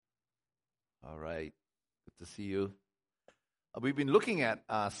All right. Good to see you. We've been looking at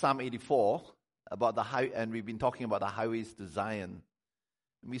Psalm 84 about and we've been talking about the highways to Zion.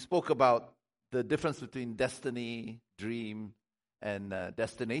 We spoke about the difference between destiny, dream, and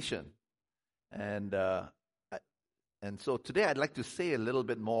destination. And so today I'd like to say a little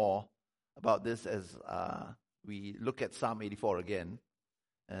bit more about this as we look at Psalm 84 again.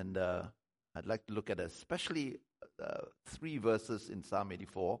 And I'd like to look at especially 3 verses in Psalm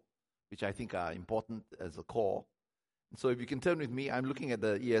 84, which I think are important as a core. And so if you can turn with me, I'm looking at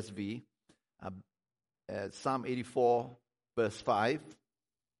the ESV, at Psalm 84, verse 5.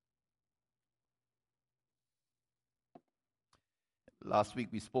 Last week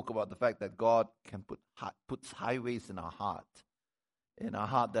we spoke about the fact that God can puts highways in our heart. In our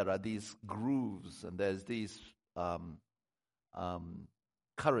heart there are these grooves and there's these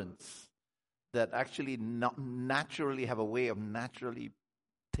currents that actually naturally have a way of naturally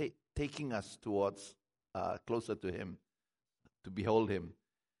taking us towards closer to Him, to behold Him.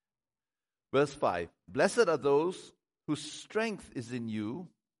 Verse 5, blessed are those whose strength is in you,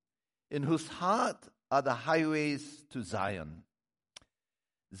 in whose heart are the highways to Zion.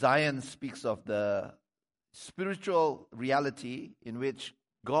 Zion speaks of the spiritual reality in which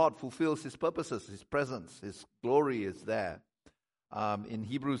God fulfills His purposes, His presence, His glory is there. In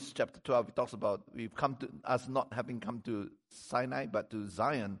Hebrews chapter 12, it talks about we've come to us not having come to Sinai, but to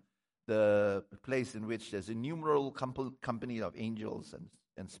Zion, the place in which there's innumerable company of angels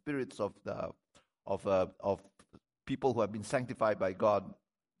and spirits of people who have been sanctified by God,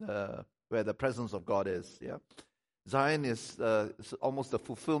 where the presence of God is. Yeah, Zion is almost the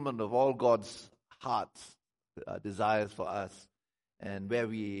fulfillment of all God's heart's desires for us, and where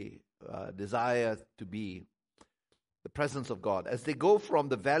we desire to be. The presence of God. As they go from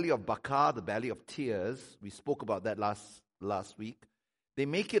the valley of Baca, the valley of tears, we spoke about that last week, they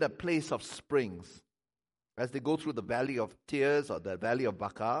make it a place of springs. As they go through the valley of tears or the valley of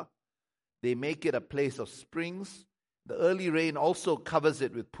Baca, they make it a place of springs. The early rain also covers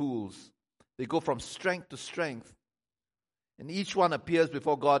it with pools. They go from strength to strength. And each one appears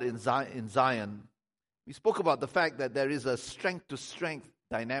before God in Zion. We spoke about the fact that there is a strength to strength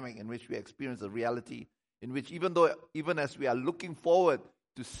dynamic in which we experience a reality in which even as we are looking forward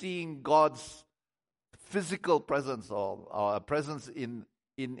to seeing God's physical presence or our presence in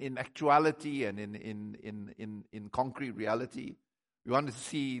actuality and in concrete reality, we want to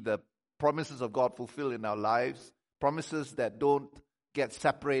see the promises of God fulfilled in our lives, promises that don't get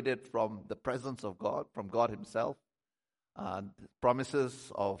separated from the presence of God, from God Himself,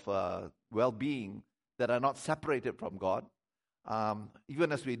 promises of well-being that are not separated from God.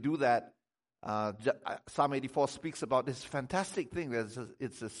 Even as we do that, Psalm 84 speaks about this fantastic thing.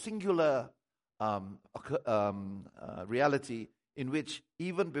 It's a singular reality in which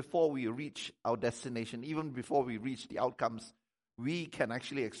even before we reach our destination, even before we reach the outcomes, we can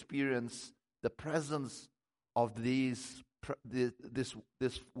actually experience the presence of this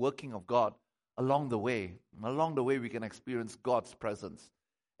working of God along the way. Along the way, we can experience God's presence.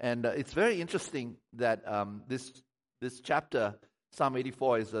 And it's very interesting that this chapter, Psalm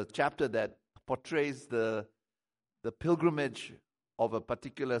 84, is a chapter that portrays the pilgrimage of a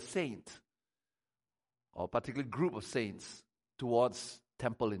particular saint or a particular group of saints towards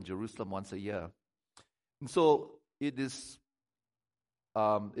temple in Jerusalem once a year. And so it's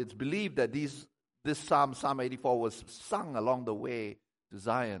believed that this Psalm 84, was sung along the way to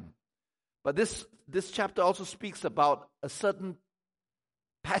Zion. But this chapter also speaks about a certain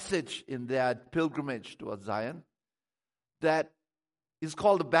passage in their pilgrimage towards Zion that is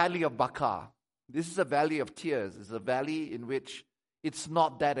called the Valley of Baca. This is a valley of tears. It's a valley in which it's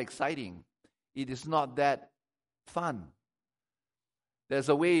not that exciting. It is not that fun. There's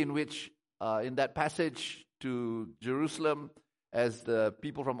a way in which, in that passage to Jerusalem, as the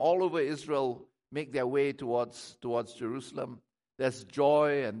people from all over Israel make their way towards Jerusalem, there's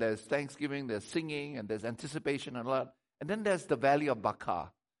joy and there's thanksgiving, there's singing and there's anticipation and a lot. And then there's the Valley of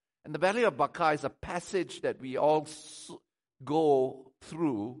Baca. And the Valley of Baca is a passage that we all go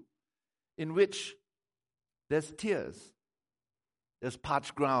through in which there's tears, there's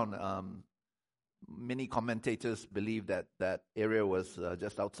parched ground. Many commentators believe that area was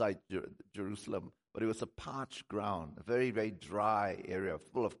just outside Jerusalem, but it was a parched ground, a very, very dry area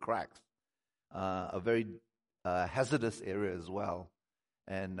full of cracks, a very hazardous area as well,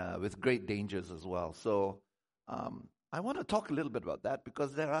 and with great dangers as well. So I want to talk a little bit about that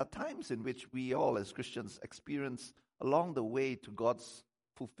because there are times in which we all as Christians experience along the way to God's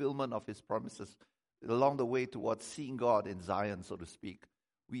fulfillment of His promises, along the way towards seeing God in Zion, so to speak.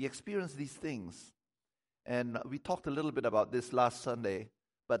 We experience these things. And we talked a little bit about this last Sunday,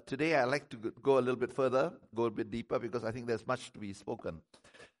 But today I'd like to go a little bit further, go a bit deeper, because I think there's much to be spoken.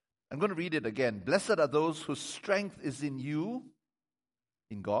 I'm going to read it again. Blessed are those whose strength is in you,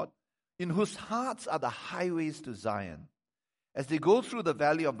 in God, in whose hearts are the highways to Zion. As they go through the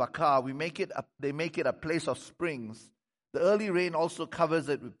valley of Baca, they make it a place of springs. The early rain also covers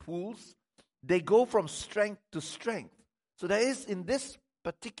it with pools. They go from strength to strength. So there is in this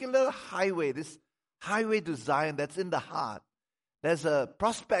particular highway, this highway to Zion that's in the heart, there's a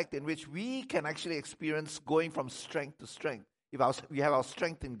prospect in which we can actually experience going from strength to strength. If we have our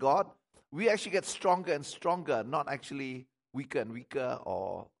strength in God, we actually get stronger and stronger, not actually weaker and weaker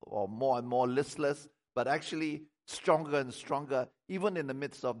or more and more listless, but actually stronger and stronger, even in the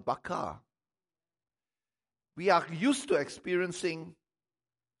midst of Baca. We are used to experiencing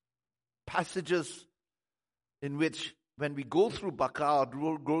passages in which when we go through Baca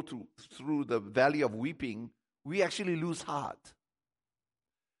or go through the valley of weeping, we actually lose heart.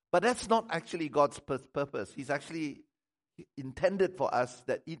 But that's not actually God's purpose. He's actually intended for us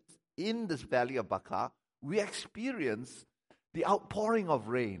that in this valley of Baca, we experience the outpouring of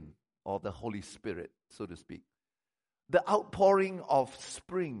rain, or the Holy Spirit, so to speak. The outpouring of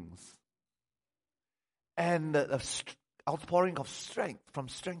springs, and the outpouring of strength, from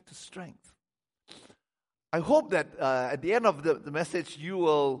strength to strength. I hope that at the end of the message, you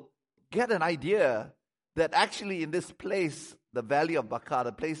will get an idea that actually in this place, the valley of Baca,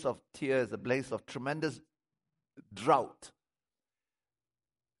 the place of tears, the place of tremendous drought,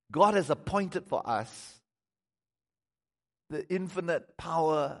 God has appointed for us the infinite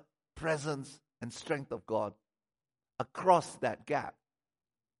power, presence, and strength of God across that gap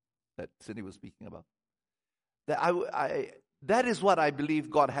that Cindy was speaking about. That is what I believe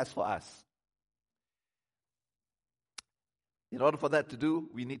God has for us. In order for that to do,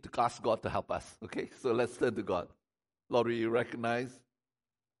 we need to ask God to help us. Okay, so let's turn to God. Lord, we recognize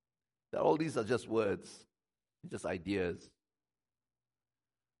that all these are just words, just ideas.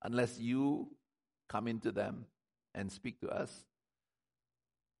 Unless you come into them and speak to us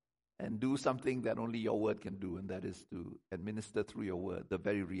and do something that only your word can do, and that is to administer through your word the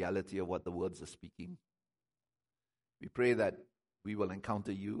very reality of what the words are speaking. We pray that we will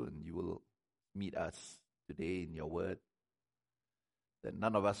encounter you and you will meet us today in your word, that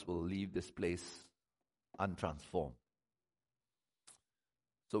none of us will leave this place untransformed.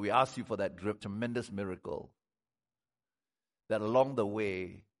 So we ask you for that tremendous miracle, that along the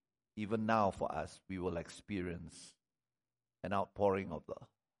way, even now for us, we will experience an outpouring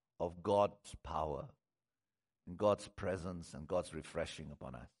of God's power and God's presence and God's refreshing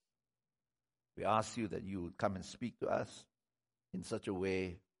upon us. We ask you that you would come and speak to us in such a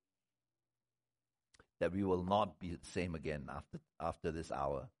way that we will not be the same again after this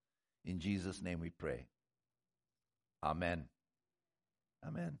hour. In Jesus' name we pray. Amen.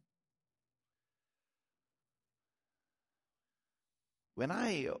 Amen. When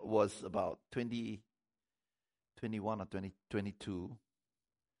I was about 21 or 22,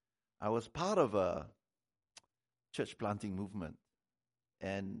 I was part of a church planting movement.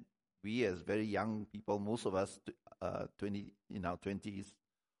 And we as very young people, most of us in our 20s,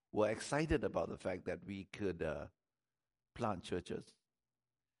 were excited about the fact that we could plant churches.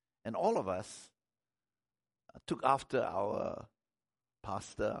 And all of us took after our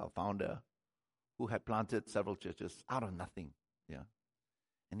pastor, our founder, who had planted several churches out of nothing. Yeah.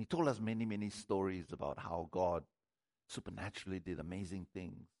 And he told us many, many stories about how God supernaturally did amazing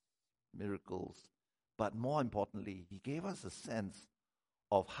things, miracles. But more importantly, he gave us a sense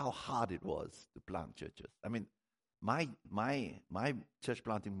of how hard it was to plant churches. I mean, my church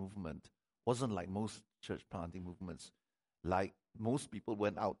planting movement wasn't like most church planting movements. Like most people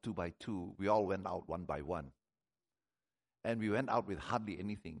went out 2 by 2, we all went out 1 by 1. And we went out with hardly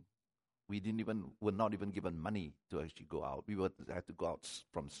anything. We were not even given money to actually go out. We had to go out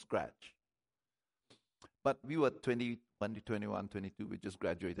from scratch. But we were 20, 21, 22. We just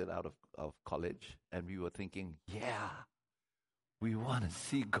graduated out of college. And we were thinking, yeah, we want to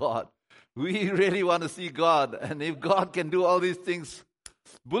see God. We really want to see God. And if God can do all these things,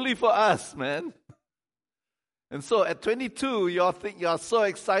 bully for us, man. And so at 22, you're so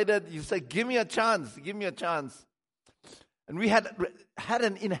excited. You say, give me a chance. Give me a chance. And we had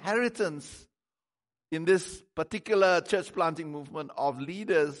an inheritance in this particular church planting movement of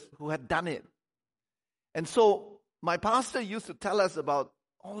leaders who had done it. And so my pastor used to tell us about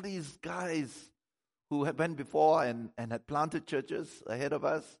all these guys who had went before and had planted churches ahead of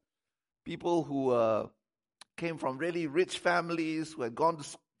us. People who came from really rich families, who had gone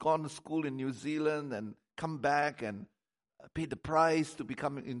to school in New Zealand and come back and paid the price to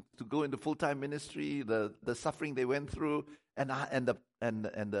go into full-time ministry, the suffering they went through, and and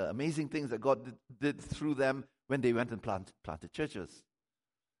the amazing things that God did through them when they went and planted churches.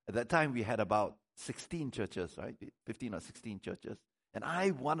 At that time, we had about 16 churches, right? 15 or 16 churches. And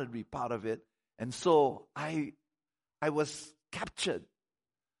I wanted to be part of it. And so I was captured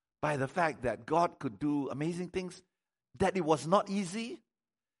by the fact that God could do amazing things, that it was not easy,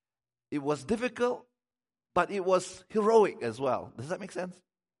 it was difficult, but it was heroic as well. Does that make sense?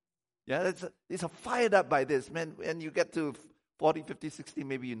 Yeah, it's fired up by this. Man, when you get to 40, 50, 60,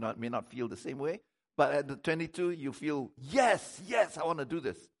 maybe you may not feel the same way. But at the 22, you feel, yes, I want to do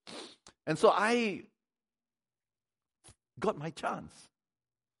this. And so I got my chance.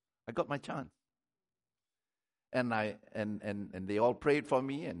 And they all prayed for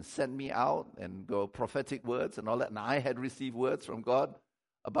me and sent me out and go prophetic words and all that. And I had received words from God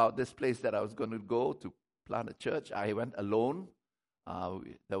about this place that I was going to go to plant a church. I went alone.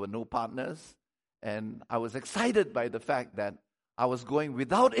 There were no partners. And I was excited by the fact that I was going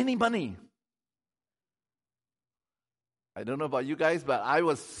without any money. I don't know about you guys, but I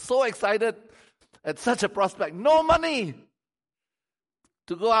was so excited at such a prospect. No money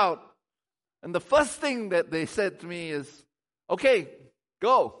to go out. And the first thing that they said to me is, okay,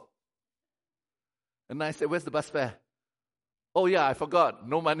 go. And I said, where's the bus fare? Oh yeah, I forgot,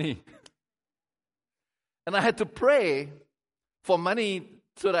 no money. And I had to pray for money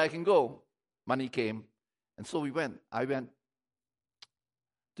so that I can go. Money came. And so we went. I went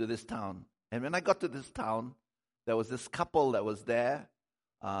to this town. And when I got to this town, there was this couple that was there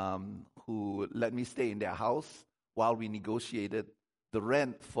who let me stay in their house while we negotiated the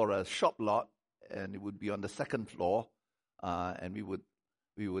rent for a shop lot, and it would be on the second floor, and we would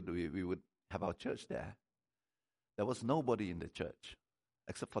have our church there. There was nobody in the church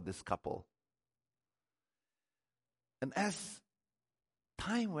except for this couple. And as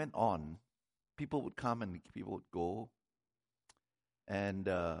time went on, people would come and people would go, and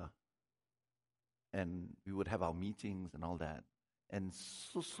we would have our meetings and all that. And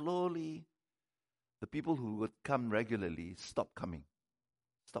so slowly, the people who would come regularly stopped coming.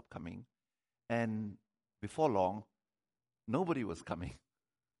 And before long, nobody was coming.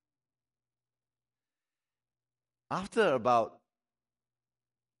 After about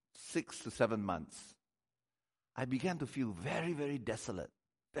 6 to 7 months, I began to feel very, very desolate.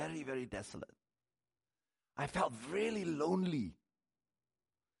 Very, very desolate. I felt really lonely.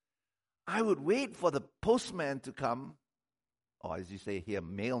 I would wait for the postman to come, or as you say here,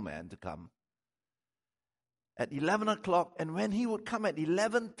 mailman to come, at 11 o'clock. And when he would come at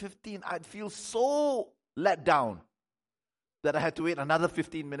 11:15, I'd feel so let down that I had to wait another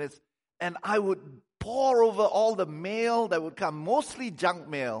 15 minutes. And I would pore over all the mail that would come, mostly junk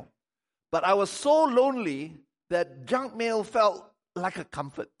mail. But I was so lonely that junk mail felt like a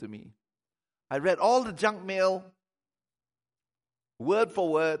comfort to me. I read all the junk mail, word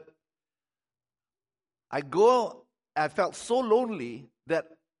for word. I felt so lonely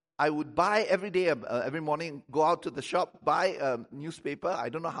that I would buy every day, every morning, go out to the shop, buy a newspaper. I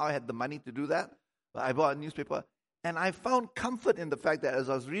don't know how I had the money to do that, but I bought a newspaper. And I found comfort in the fact that as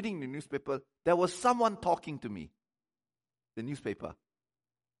I was reading the newspaper, there was someone talking to me, the newspaper.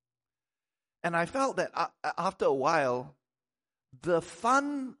 And I felt that after a while, the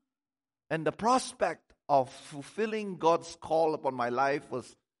fun and the prospect of fulfilling God's call upon my life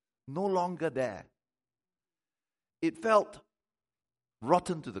was no longer there. It felt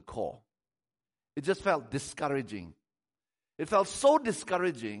rotten to the core. It just felt discouraging. It felt so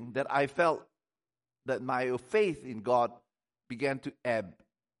discouraging that I felt that my faith in God began to ebb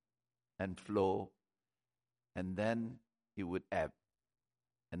and flow, and then it would ebb,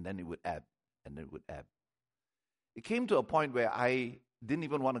 and then it would ebb, and then it would ebb. It came to a point where I didn't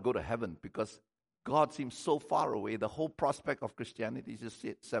even want to go to heaven because God seemed so far away. The whole prospect of Christianity just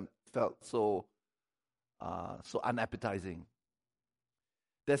felt so unappetizing.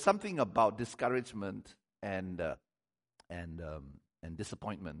 There's something about discouragement and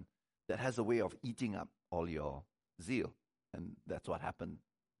disappointment that has a way of eating up all your zeal, and that's what happened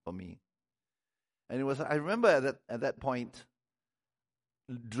for me. And I remember at that point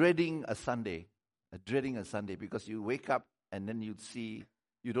dreading a Sunday because you wake up and then you'd see,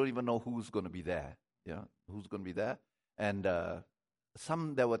 you don't even know who's going to be there. Who's going to be there, and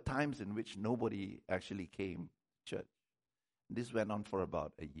there were times in which nobody actually came to church. This went on for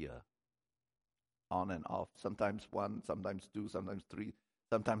about a year, on and off. Sometimes 1, sometimes 2, sometimes 3,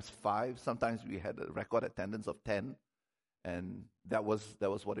 sometimes 5. Sometimes we had a record attendance of 10, and that was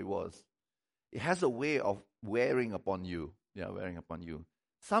what it was. It has a way of wearing upon you.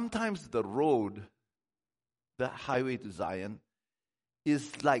 Sometimes the road, the highway to Zion,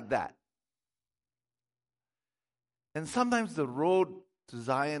 is like that. And sometimes the road to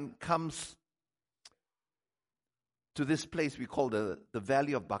Zion comes to this place we call the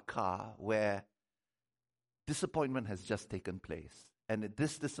Valley of Baca, where disappointment has just taken place. And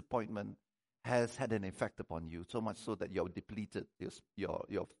this disappointment has had an effect upon you, so much so that you're depleted,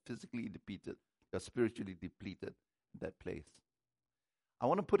 you're physically depleted, you're spiritually depleted in that place. I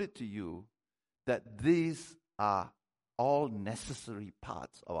want to put it to you that these are all necessary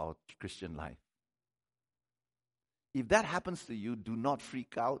parts of our Christian life. If that happens to you, do not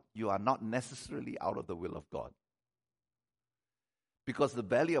freak out. You are not necessarily out of the will of God. Because the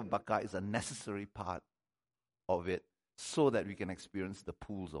Valley of Baca is a necessary part of it so that we can experience the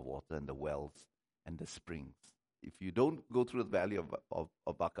pools of water and the wells and the springs. If you don't go through the Valley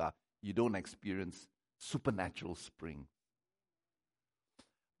of Baca, you don't experience supernatural spring.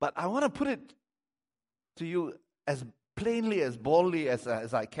 But I want to put it to you as plainly, as boldly as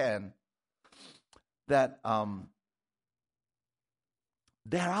I can, that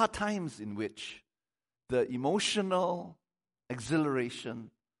there are times in which the emotional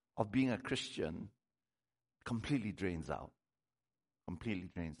exhilaration of being a Christian completely drains out. Completely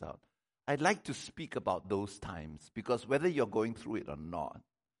drains out. I'd like to speak about those times because whether you're going through it or not,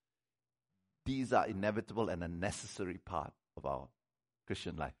 these are inevitable and a necessary part of our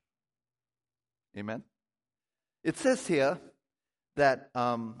Christian life. Amen? It says here that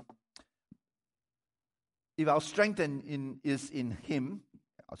if our strength is in Him,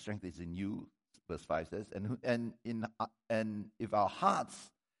 our strength is in you, verse 5 says, and if our hearts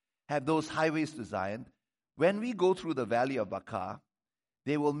have those highways to Zion, when we go through the Valley of Baca,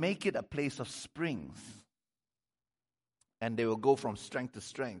 they will make it a place of springs. And they will go from strength to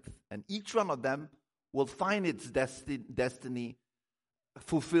strength. And each one of them will find its destiny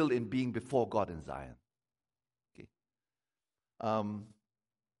fulfilled in being before God in Zion. Okay.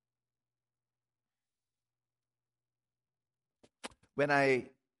 When I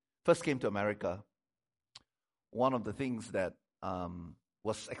first came to America, one of the things that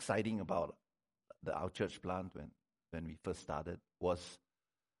was exciting about our church plant when we first started was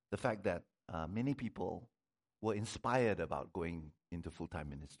the fact that many people were inspired about going into full-time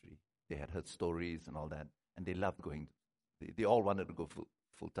ministry. They had heard stories and all that, and they loved going. They all wanted to go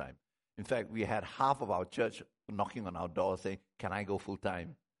full-time. In fact, we had half of our church knocking on our door saying, "Can I go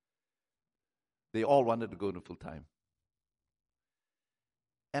full-time?" They all wanted to go to full-time.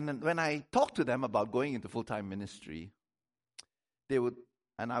 And then when I talked to them about going into full-time ministry, I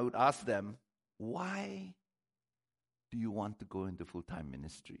would ask them, "Why do you want to go into full-time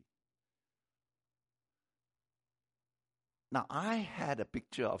ministry?" Now, I had a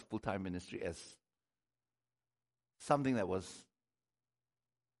picture of full-time ministry as something that was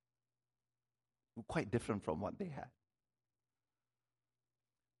quite different from what they had.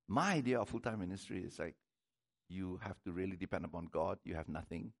 My idea of full-time ministry is like, you have to really depend upon God. You have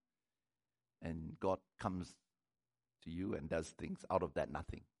nothing. And God comes to you and does things out of that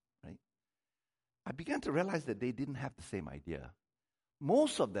nothing, right? I began to realize that they didn't have the same idea.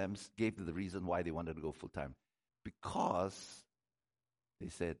 Most of them gave the reason why they wanted to go full-time. Because they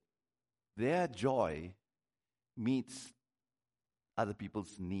said their joy meets other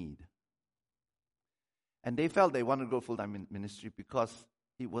people's need. And they felt they wanted to go full-time ministry because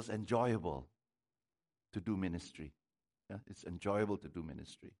it was enjoyable to do ministry. Yeah? It's enjoyable to do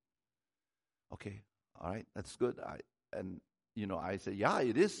ministry. Okay, all right, that's good. I say, yeah,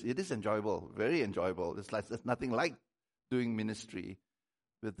 it is enjoyable, very enjoyable. There's nothing like doing ministry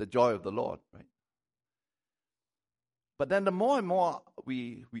with the joy of the Lord, right? But then the more and more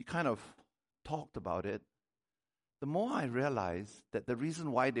we kind of talked about it, the more I realized that the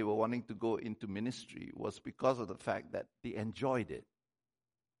reason why they were wanting to go into ministry was because of the fact that they enjoyed it.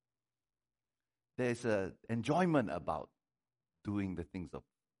 There's an enjoyment about doing the things of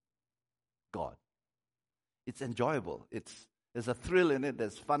God. It's enjoyable. There's a thrill in it,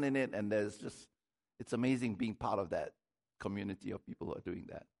 there's fun in it, and it's amazing being part of that community of people who are doing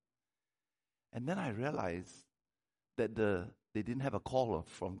that. And then I realized that they didn't have a call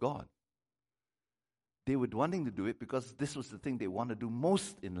from God. They were wanting to do it because this was the thing they want to do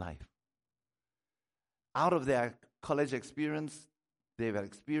most in life. Out of their college experience, they've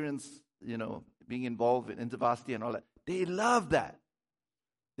experienced, being involved in InterVarsity and all that. They loved that.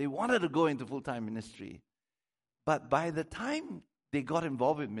 They wanted to go into full-time ministry. But by the time they got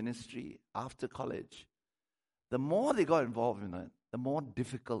involved in ministry after college, the more they got involved in it, the more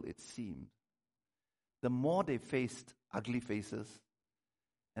difficult it seemed. The more they faced ugly faces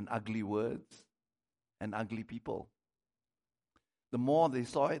and ugly words and ugly people. The more they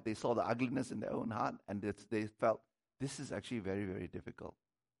saw it, they saw the ugliness in their own heart, and they felt, this is actually very, very difficult.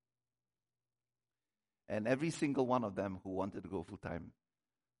 And every single one of them who wanted to go full-time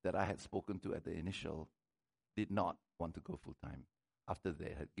that I had spoken to at the initial did not want to go full-time after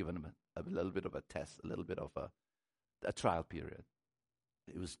they had given them a little bit of a test, a little bit of a trial period.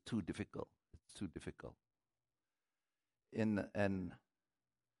 It was too difficult. It's too difficult. And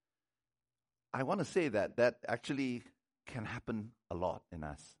I want to say that actually can happen a lot in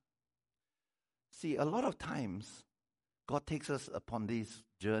us. See, a lot of times, God takes us upon these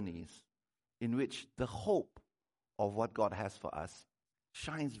journeys in which the hope of what God has for us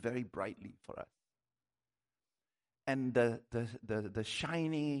shines very brightly for us. And the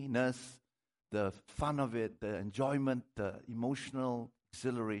shininess, the fun of it, the enjoyment, the emotional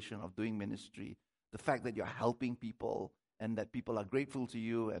exhilaration of doing ministry, the fact that you're helping people and that people are grateful to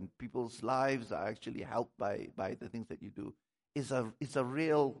you and people's lives are actually helped by the things that you do is a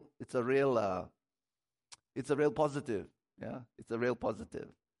real positive. Yeah, it's a real positive.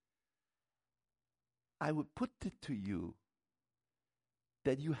 I would put it to you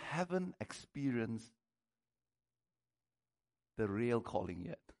that you haven't experienced the real calling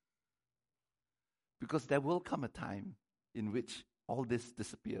yet. Because there will come a time in which all this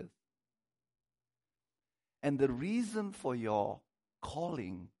disappears. And the reason for your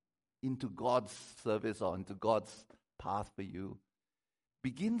calling into God's service or into God's path for you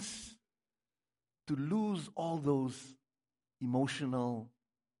begins to lose all those emotional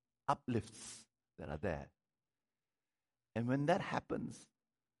uplifts that are there. And when that happens,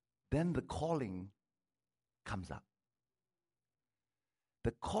 then the calling comes up.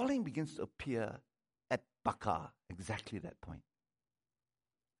 The calling begins to appear at Bakar, exactly that point.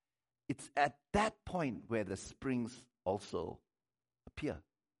 It's at that point where the springs also appear.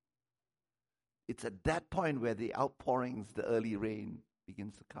 It's at that point where the outpourings, the early rain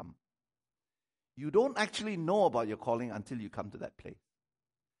begins to come. You don't actually know about your calling until you come to that place.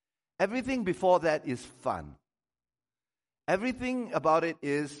 Everything before that is fun. Everything about it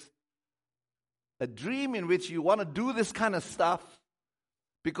is a dream in which you want to do this kind of stuff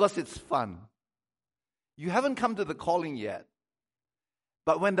because it's fun. You haven't come to the calling yet.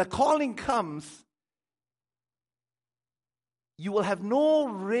 But when the calling comes, you will have no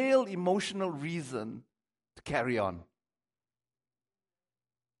real emotional reason to carry on.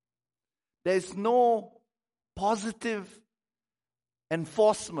 There's no positive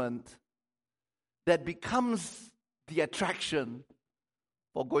enforcement that becomes the attraction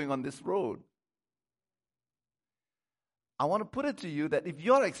for going on this road. I want to put it to you that if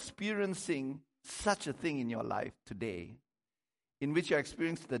you're experiencing such a thing in your life today, in which you're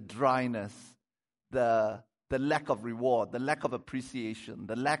experiencing the dryness, the lack of reward, the lack of appreciation,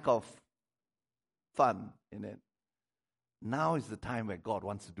 the lack of fun in it, now is the time where God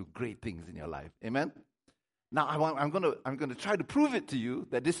wants to do great things in your life. Amen? Now, I'm going to try to prove it to you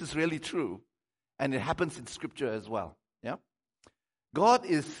that this is really true, and it happens in Scripture as well. Yeah, God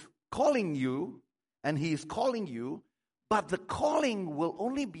is calling you, and He is calling you, but the calling will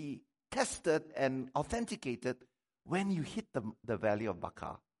only be tested and authenticated when you hit the valley of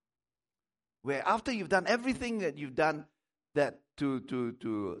Bakar, where after you've done everything that you've done that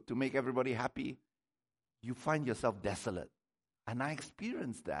to make everybody happy, you find yourself desolate. And I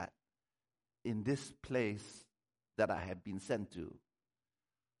experienced that in this place that I have been sent to.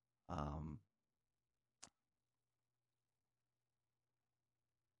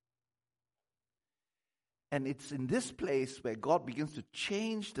 And it's in this place where God begins to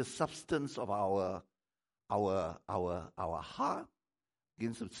change the substance of our heart,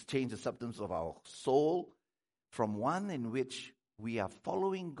 begins to change the substance of our soul from one in which we are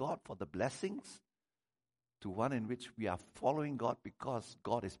following God for the blessings to one in which we are following God because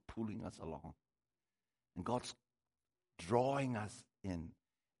God is pulling us along. And God's drawing us in.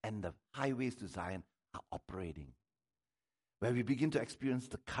 And the highways to Zion are operating. Where we begin to experience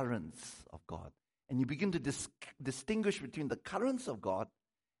the currents of God. And you begin to distinguish between the currents of God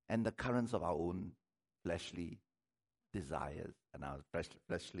and the currents of our own fleshly desires and our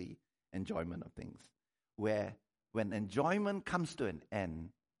fleshly enjoyment of things. Where when enjoyment comes to an end,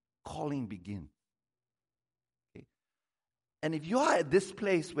 calling begins. Okay? And if you are at this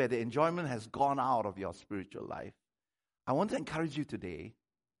place where the enjoyment has gone out of your spiritual life, I want to encourage you today,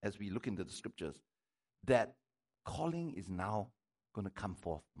 as we look into the Scriptures, that calling is now going to come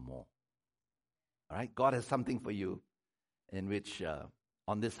forth more. All right? God has something for you in which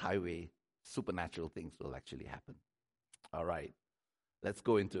on this highway, supernatural things will actually happen. All right, let's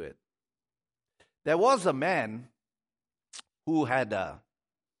go into it. There was a man who had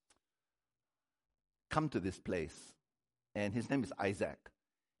come to this place, and his name is Isaac.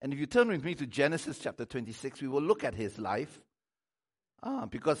 And if you turn with me to Genesis chapter 26, we will look at his life,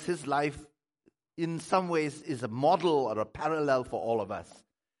 because his life in some ways is a model or a parallel for all of us.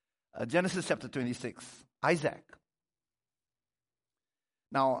 Genesis chapter 26, Isaac.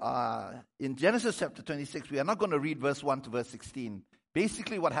 Now, in Genesis chapter 26, we are not going to read verse 1 to verse 16.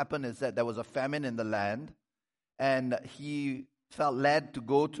 Basically, what happened is that there was a famine in the land, and he felt led to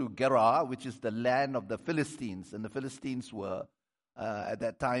go to Gerar, which is the land of the Philistines. And the Philistines were, at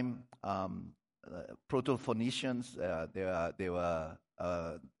that time, Proto-Phoenicians. They were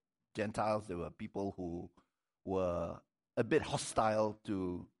Gentiles. They were people who were a bit hostile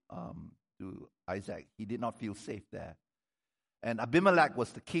to Isaac. He did not feel safe there. And Abimelech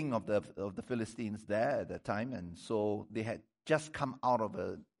was the king of the Philistines there at that time, and so they had just come out of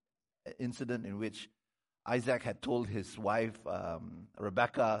an incident in which Isaac had told his wife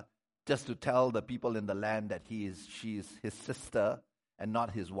Rebekah just to tell the people in the land that she is his sister and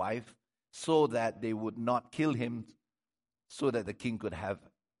not his wife, so that they would not kill him, so that the king could have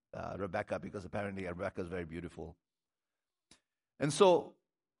Rebekah, because apparently Rebekah is very beautiful. And so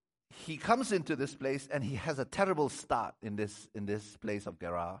he comes into this place, and he has a terrible start in this place of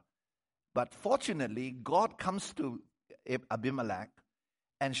Gerar. But fortunately, God comes to Abimelech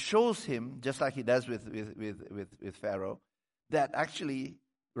and shows him, just like he does with Pharaoh, that actually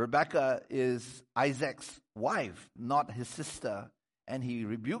Rebekah is Isaac's wife, not his sister. And he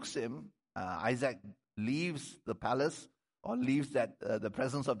rebukes him. Isaac leaves the palace, or leaves the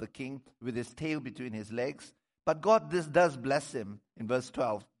presence of the king with his tail between his legs. But God does bless him. In verse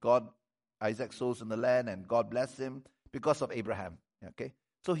 12, Isaac sows in the land, and God blessed him because of Abraham. Okay,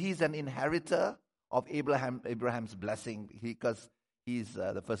 so he's an inheritor of Abraham's blessing, because he's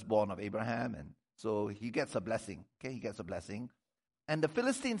the firstborn of Abraham, and so he gets a blessing. Okay, he gets a blessing, and the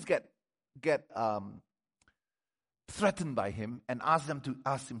Philistines get threatened by him and ask him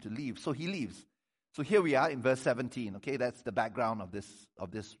to leave. So he leaves. So here we are in verse 17. Okay, that's the background of this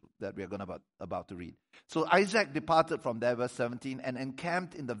that we are going about to read. So Isaac departed from there, verse 17, and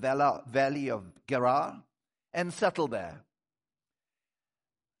encamped in the valley of Gerar and settled there.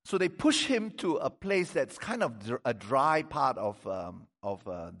 So they push him to a place that's kind of a dry part of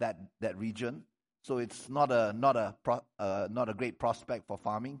that region. So it's not a great prospect for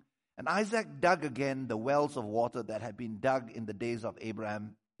farming. And Isaac dug again the wells of water that had been dug in the days of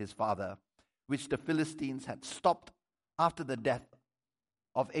Abraham his father, which the Philistines had stopped after the death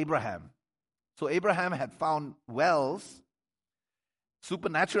of Abraham. So Abraham had found wells,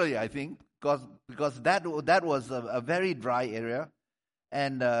 supernaturally, I think, because that was a very dry area.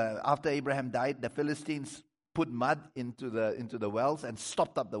 And after Abraham died, the Philistines put mud into the wells and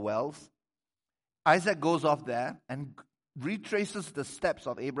stopped up the wells. Isaac goes off there and retraces the steps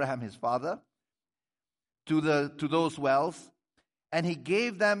of Abraham his father to those wells, and he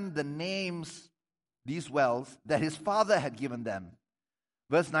gave them the names, these wells, that his father had given them.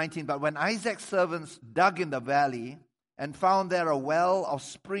 Verse 19, but when Isaac's servants dug in the valley and found there a well of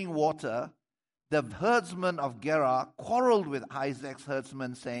spring water, the herdsmen of Gerar quarreled with Isaac's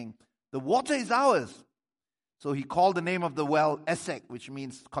herdsmen, saying, the water is ours. So he called the name of the well Esek, which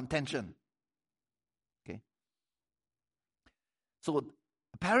means contention. Okay. So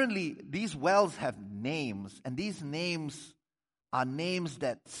apparently these wells have names, and these names are names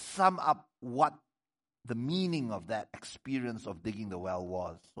that sum up what the meaning of that experience of digging the well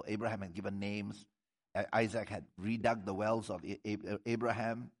was. So Abraham had given names. Isaac had redug the wells of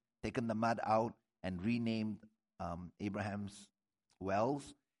Abraham, taken the mud out, and renamed Abraham's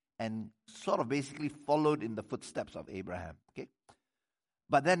wells, and sort of basically followed in the footsteps of Abraham. Okay,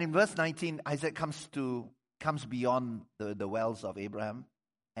 but then in verse 19, Isaac comes beyond the wells of Abraham,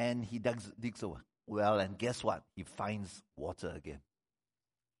 and he digs a well, and guess what? He finds water again.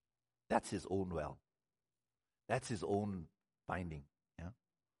 That's his own well. That's his own finding. Yeah,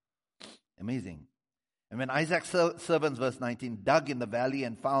 amazing. And when Isaac's servants, verse 19, dug in the valley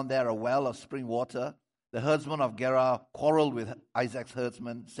and found there a well of spring water, the herdsmen of Gerar quarreled with Isaac's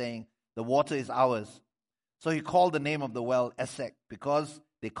herdsmen, saying, the water is ours. So he called the name of the well Esek, because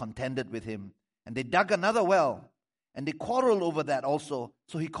they contended with him. And they dug another well, and they quarreled over that also.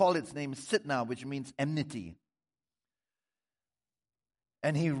 So he called its name Sitnah, which means enmity.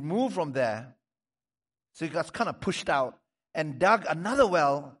 And he moved from there. So he got kind of pushed out and dug another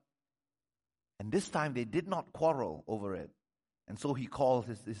well. And this time they did not quarrel over it. And so he called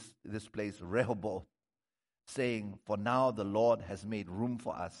this place Rehoboth, saying, for now the Lord has made room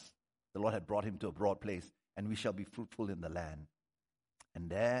for us. The Lord had brought him to a broad place, and we shall be fruitful in the land. And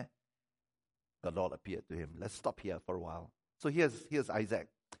there the Lord appeared to him. Let's stop here for a while. So here's Isaac.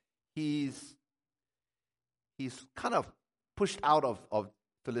 He's kind of pushed out of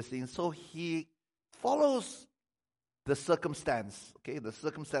Philistines, so he follows the circumstance. Okay, the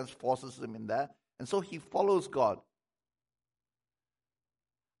circumstance forces him in there, and so he follows God.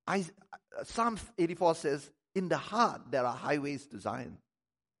 Psalm 84 says, in the heart there are highways to Zion.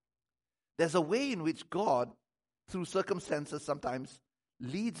 There's a way in which God, through circumstances sometimes,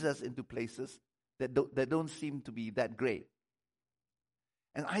 leads us into places that don't seem to be that great.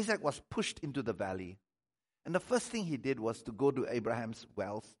 And Isaac was pushed into the valley. And the first thing he did was to go to Abraham's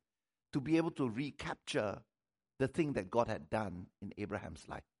wells to be able to recapture the thing that God had done in Abraham's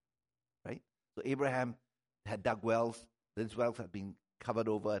life. Right? So Abraham had dug wells. These wells had been covered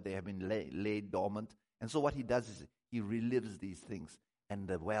over. They have been laid dormant. And so what he does is he relives these things. And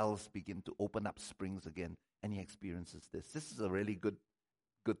the wells begin to open up springs again. And he experiences this. This is a really good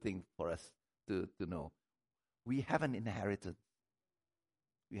thing for us to know. We have an inheritance.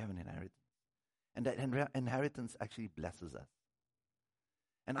 We have an inheritance. And that inheritance actually blesses us.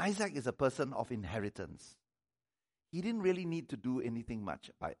 And Isaac is a person of inheritance. He didn't really need to do anything much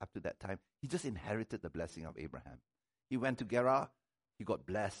up to that time. He just inherited the blessing of Abraham. He went to Gerar. He got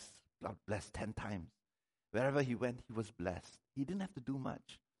blessed. God blessed 10 times. Wherever he went, he was blessed. He didn't have to do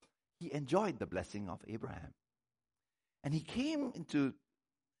much. He enjoyed the blessing of Abraham. And he came into,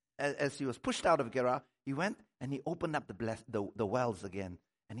 as he was pushed out of Gerar, he went and he opened up the wells again.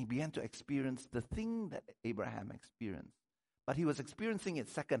 And he began to experience the thing that Abraham experienced. But he was experiencing it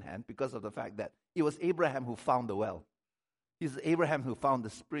secondhand because of the fact that it was Abraham who found the well. It's Abraham who found the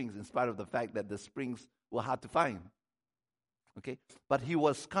springs in spite of the fact that the springs were hard to find. Okay? But he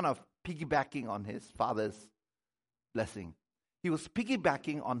was kind of piggybacking on his father's blessing. He was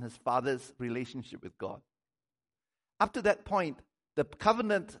piggybacking on his father's relationship with God. Up to that point, the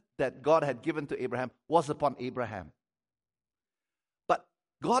covenant that God had given to Abraham was upon Abraham. But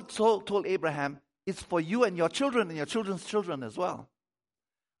God told Abraham, it's for you and your children and your children's children as well.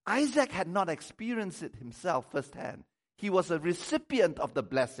 Isaac had not experienced it himself firsthand. He was a recipient of the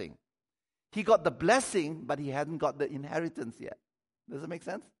blessing. He got the blessing, but he hadn't got the inheritance yet. Does that make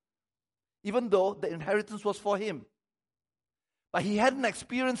sense? Even though the inheritance was for him. But he hadn't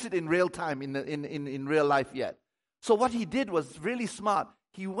experienced it in real time, in real life yet. So what he did was really smart.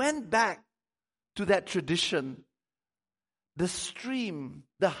 He went back to that tradition, the stream,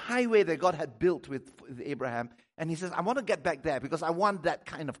 the highway that God had built with Abraham. And he says, I want to get back there because I want that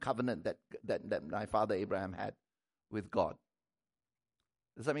kind of covenant that my father Abraham had with God.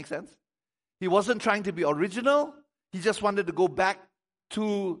 Does that make sense? He wasn't trying to be original. He just wanted to go back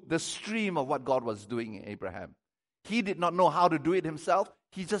to the stream of what God was doing in Abraham. He did not know how to do it himself.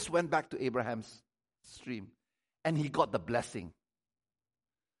 He just went back to Abraham's stream. And he got the blessing.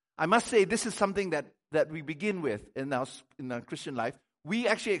 I must say, this is something that we begin with in our Christian life. We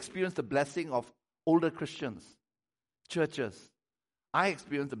actually experience the blessing of older Christians, churches. I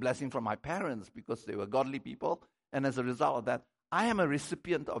experienced the blessing from my parents because they were godly people. And as a result of that, I am a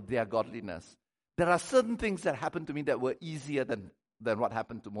recipient of their godliness. There are certain things that happened to me that were easier than what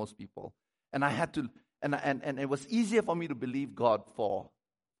happened to most people. And I had to, and it was easier for me to believe God for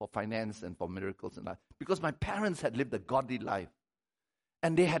finance and for miracles and that. Because my parents had lived a godly life.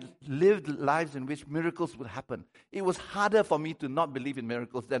 And they had lived lives in which miracles would happen. It was harder for me to not believe in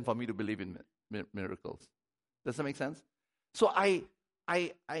miracles than for me to believe in miracles. Does that make sense? So I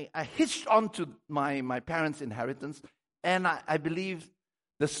hitched on to my parents' inheritance, and I believed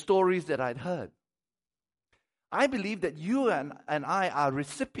the stories that I'd heard. I believe that you and I are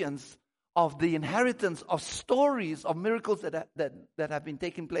recipients of the inheritance of stories of miracles that have been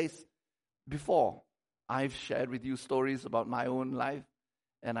taking place before. I've shared with you stories about my own life,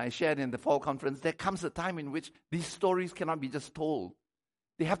 and I shared in the fall conference. There comes a time in which these stories cannot be just told.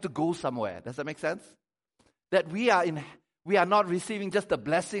 They have to go somewhere. Does that make sense? That we are not receiving just the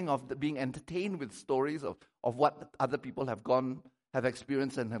blessing of being entertained with stories of what other people have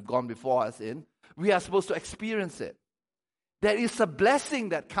experienced and have gone before us in. We are supposed to experience it. There is a blessing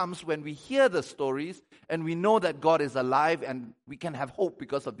that comes when we hear the stories and we know that God is alive and we can have hope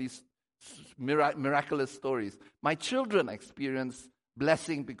because of these miraculous stories. My children experience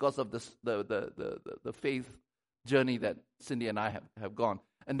blessing because of the faith journey that Cindy and I have gone.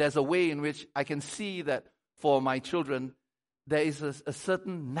 And there's a way in which I can see that for my children, there is a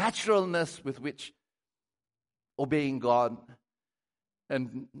certain naturalness with which obeying God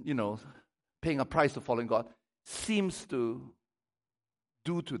and, paying a price for following God seems to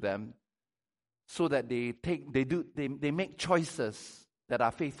do to them, so that they make choices that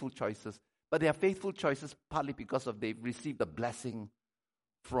are faithful choices. But they are faithful choices partly because they've received the blessing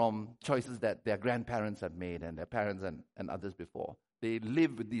from choices that their grandparents have made and their parents and others before. They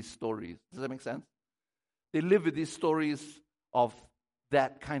live with these stories. Does that make sense? They live with these stories of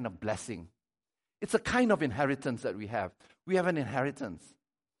that kind of blessing. It's a kind of inheritance that we have. We have an inheritance.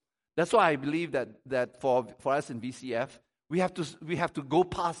 That's why I believe that for us in VCF, We have to go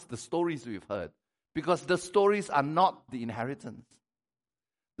past the stories we've heard, because the stories are not the inheritance.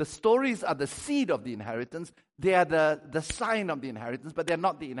 The stories are the seed of the inheritance. They are the sign of the inheritance, but they're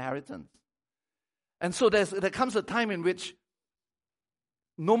not the inheritance. And so there comes a time in which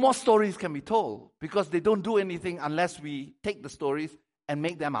no more stories can be told, because they don't do anything unless we take the stories and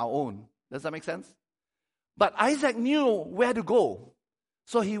make them our own. Does that make sense? But Isaac knew where to go.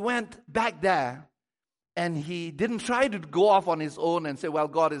 So he went back there, and he didn't try to go off on his own and say, well,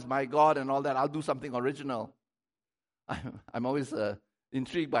 God is my God and all that. I'll do something original. I'm always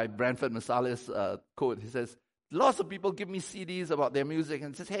intrigued by Branford Marsalis' quote. He says, lots of people give me CDs about their music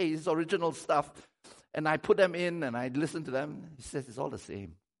and says, hey, it's original stuff. And I put them in and I listen to them. He says, it's all the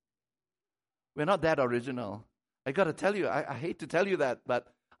same. We're not that original. I got to tell you, I hate to tell you that, but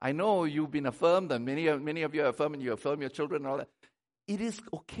I know you've been affirmed, and many of you are affirmed, and you affirm your children and all that. It is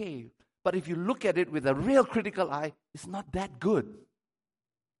okay. But if you look at it with a real critical eye, it's not that good.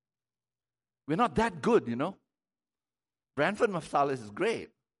 We're not that good, you know. Branford Marsalis is great.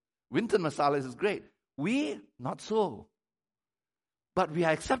 Wynton Marsalis is great. We, not so. But we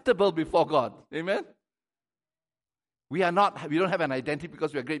are acceptable before God. Amen? We don't have an identity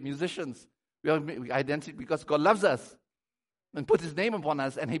because we are great musicians. We have identity because God loves us and puts His name upon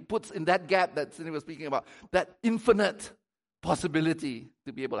us, and He puts in that gap that Cindy was speaking about, that infinite possibility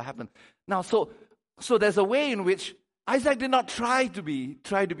to be able to happen. Now, so there's a way in which Isaac did not try to be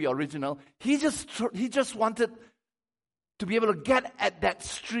original. He just wanted to be able to get at that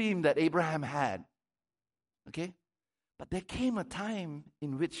stream that Abraham had. Okay? But there came a time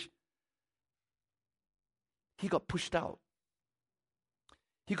in which he got pushed out.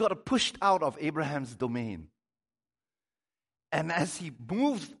 He got pushed out of Abraham's domain. And as he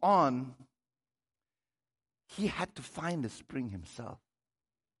moved on, he had to find the spring himself.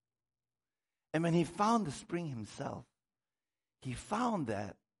 And when he found the spring himself, he found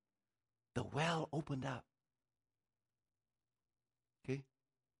that the well opened up. Okay?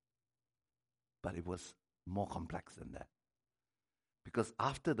 But it was more complex than that. Because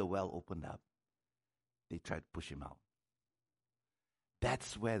after the well opened up, they tried to push him out.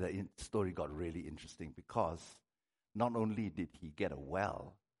 That's where the story got really interesting, because not only did he get a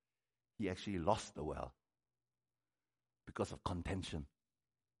well, he actually lost the well because of contention.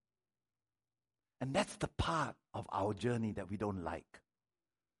 And that's the part of our journey that we don't like.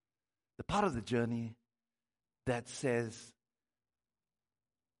 The part of the journey that says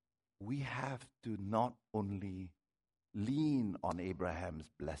we have to not only lean on Abraham's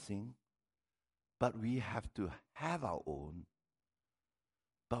blessing, but we have to have our own,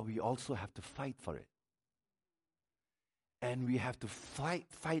 but we also have to fight for it. And we have to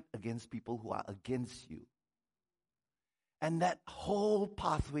fight against people who are against you. And that whole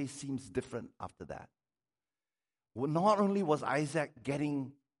pathway seems different after that. Well, not only was Isaac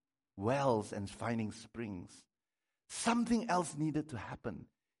getting wells and finding springs, something else needed to happen.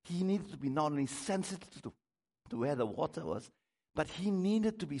 He needed to be not only sensitive to where the water was, but he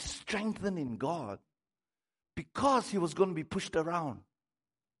needed to be strengthened in God, because he was going to be pushed around.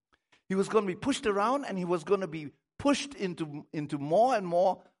 He was going to be pushed around, and he was going to be pushed into more and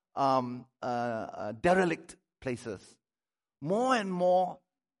more derelict places, more and more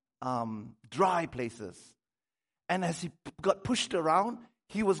dry places. And as he got pushed around,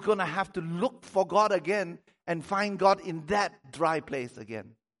 he was going to have to look for God again and find God in that dry place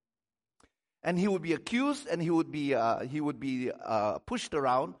again. And he would be accused, and he would be pushed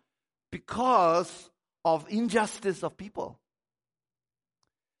around because of injustice of people.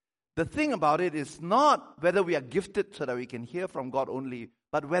 The thing about it is not whether we are gifted so that we can hear from God only,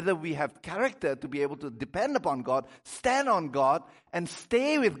 but whether we have character to be able to depend upon God, stand on God, and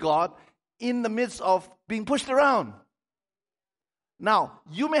stay with God in the midst of being pushed around. Now,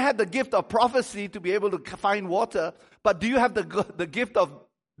 you may have the gift of prophecy to be able to find water, but do you have the gift of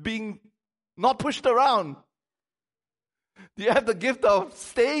being not pushed around? Do you have the gift of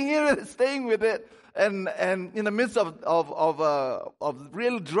staying with it, and in the midst of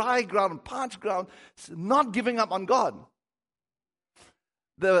real dry ground, parched ground, not giving up on God?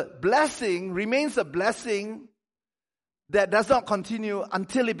 The blessing remains a blessing that does not continue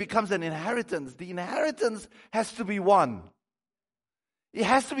until it becomes an inheritance. The inheritance has to be won. It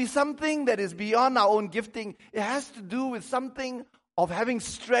has to be something that is beyond our own gifting. It has to do with something of having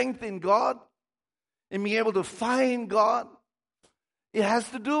strength in God, in being able to find God. It has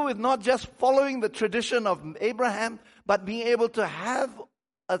to do with not just following the tradition of Abraham, but being able to have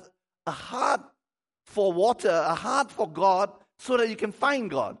a heart for water, a heart for God, so that you can find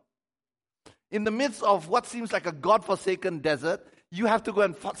God. In the midst of what seems like a God-forsaken desert, you have to go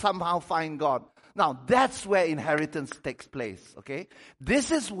and somehow find God. Now, that's where inheritance takes place, okay?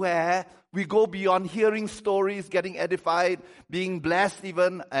 This is where we go beyond hearing stories, getting edified, being blessed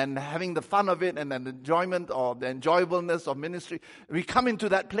even, and having the fun of it and an enjoyment or the enjoyableness of ministry. We come into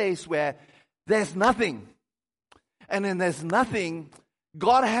that place where there's nothing. And then there's nothing,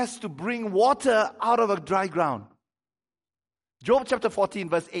 God has to bring water out of a dry ground. Job chapter 14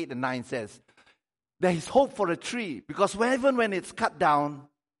 verse 8 and 9 says, there is hope for a tree, because even when it's cut down,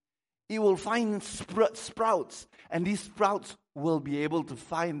 it will find sprouts, and these sprouts will be able to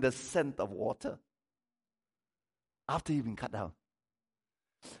find the scent of water after you've been cut down.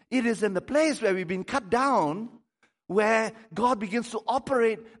 It is in the place where we've been cut down where God begins to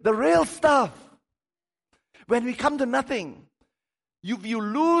operate the real stuff. When we come to nothing, you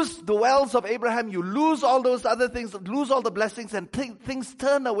lose the wells of Abraham, you lose all those other things, lose all the blessings, and things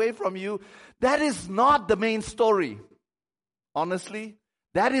turn away from you. That is not the main story. Honestly,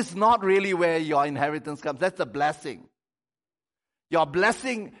 that is not really where your inheritance comes. That's a blessing. Your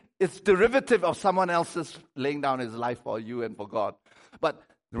blessing is derivative of someone else's laying down his life for you and for God. But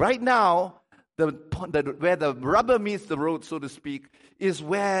right now, where the rubber meets the road, so to speak, is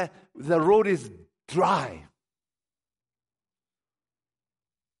where the road is dry.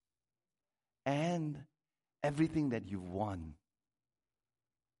 And everything that you've won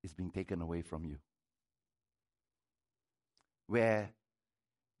is being taken away from you. Where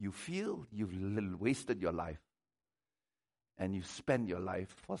you feel you've wasted your life and you've spent your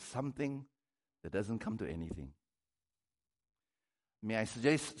life for something that doesn't come to anything. May I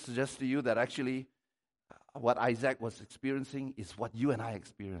suggest to you that actually what Isaac was experiencing is what you and I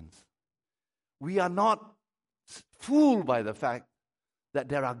experience. We are not fooled by the fact that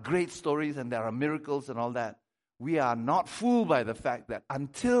there are great stories and there are miracles and all that. We are not fooled by the fact that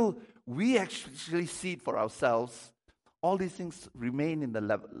until we actually see it for ourselves, all these things remain in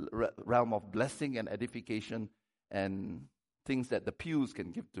the realm of blessing and edification and things that the pews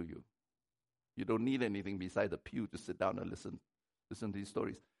can give to you. You don't need anything beside the pew to sit down and listen to these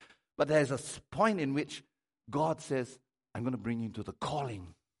stories. But there's a point in which God says, I'm going to bring you into the calling.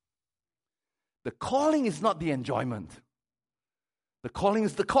 The calling is not the enjoyment. The calling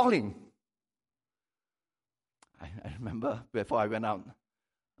is the calling. I remember before I went out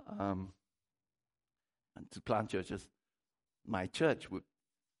to plant churches, my church would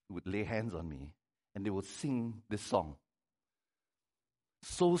lay hands on me and they would sing this song.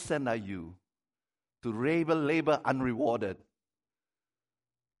 So send I you to labor unrewarded.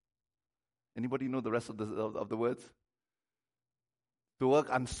 Anybody know the rest of the words? To work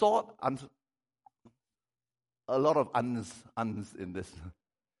unsought, a lot of uns in this,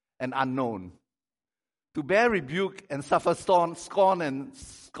 and unknown. To bear rebuke and suffer scorn and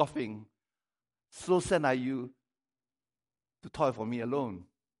scoffing. So send I you to toil for me alone.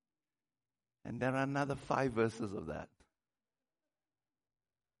 And there are another 5 verses of that.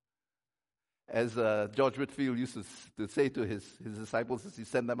 As George Whitefield used to say to his disciples as he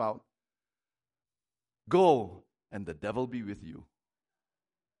sent them out, go and the devil be with you.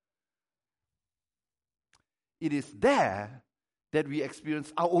 It is there that we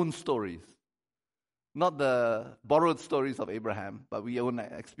experience our own stories. Not the borrowed stories of Abraham, but we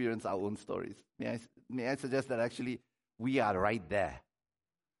experience our own stories. May I suggest that actually we are right there.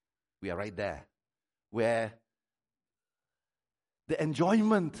 We are right there. Where the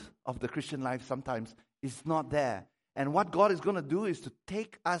enjoyment of the Christian life sometimes is not there. And what God is going to do is to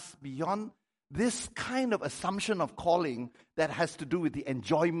take us beyond this kind of assumption of calling that has to do with the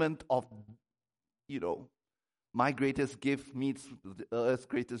enjoyment of, my greatest gift meets the earth's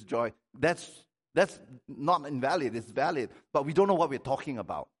greatest joy. That's not invalid, it's valid. But we don't know what we're talking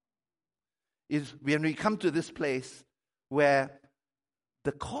about. Is when we come to this place where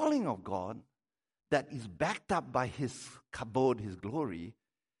the calling of God that is backed up by His kabod, His glory,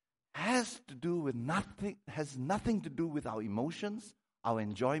 has nothing to do with our emotions, our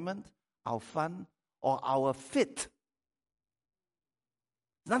enjoyment, our fun, or our fit.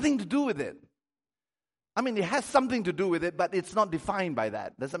 Nothing to do with it. I mean, it has something to do with it, but it's not defined by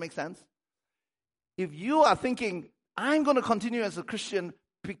that. Does that make sense? If you are thinking, I'm going to continue as a Christian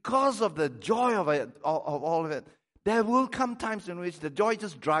because of the joy of all of it, there will come times in which the joy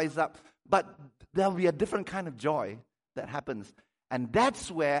just dries up, but there will be a different kind of joy that happens. And that's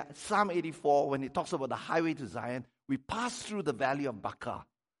where Psalm 84, when it talks about the highway to Zion, we pass through the valley of Baca.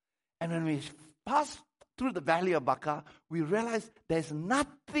 And when we pass through the valley of Baca, we realize there's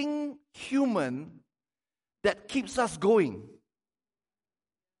nothing human that keeps us going.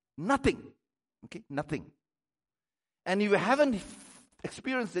 Nothing. Okay, nothing. And if you haven't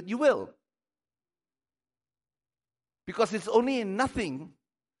experienced it, you will. Because it's only in nothing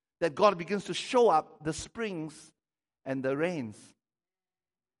that God begins to show up the springs and the rains.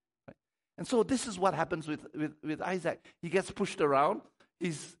 Right? And so this is what happens with Isaac. He gets pushed around.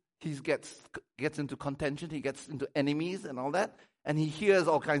 He gets into contention. He gets into enemies and all that. And he hears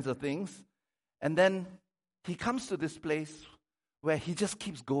all kinds of things. And then he comes to this place where he just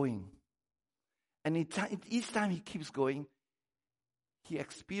keeps going. And each time he keeps going, he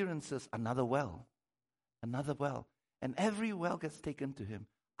experiences another well. Another well. And every well gets taken to him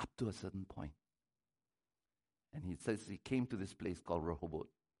up to a certain point. And he says he came to this place called Rehoboth.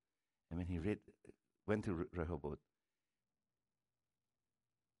 And when he went to Rehoboth,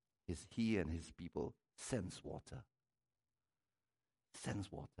 he and his people sense water.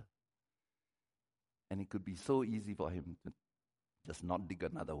 Sense water. And it could be so easy for him to just not dig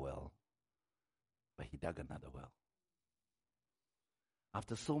another well. But he dug another well.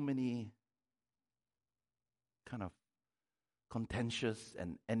 After so many kind of contentious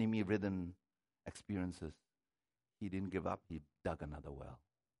and enemy-ridden experiences, he didn't give up. He dug another well.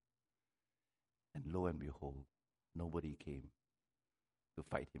 And lo and behold, nobody came to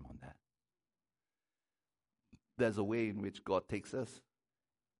fight him on that. There's a way in which God takes us,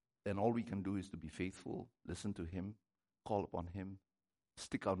 and all we can do is to be faithful, listen to him, call upon him,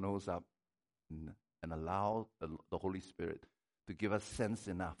 stick our nose up, and allow the Holy Spirit to give us sense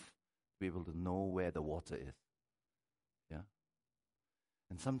enough to be able to know where the water is. Yeah?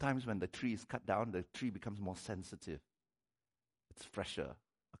 And sometimes when the tree is cut down, the tree becomes more sensitive. It's fresher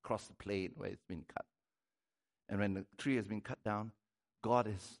across the plain where it's been cut. And when the tree has been cut down, God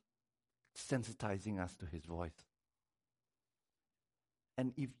is sensitizing us to his voice.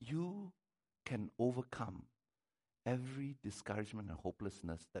 And if you can overcome every discouragement and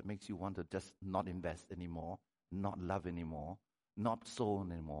hopelessness that makes you want to just not invest anymore, not love anymore, not sow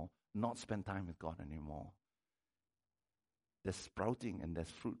anymore, not spend time with God anymore, there's sprouting and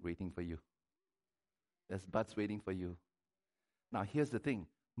there's fruit waiting for you. There's buds waiting for you. Now here's the thing.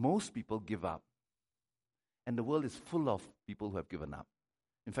 Most people give up. And the world is full of people who have given up.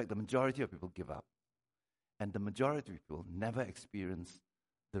 In fact, the majority of people give up. And the majority of people never experience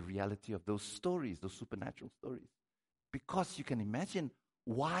the reality of those stories, those supernatural stories. Because you can imagine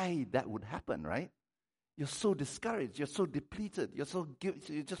why that would happen, right? You're so discouraged. You're so depleted. You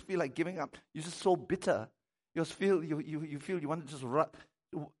just feel like giving up. You're just so bitter. You feel you want to just rub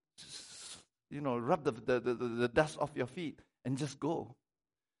the dust off your feet and just go.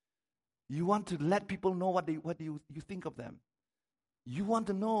 You want to let people know what you think of them. You want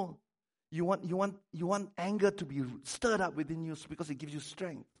to know. You want anger to be stirred up within you because it gives you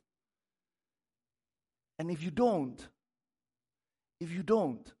strength. And if you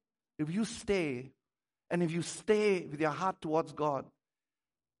stay with your heart towards God,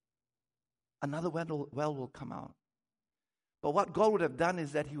 another well will come out. But what God would have done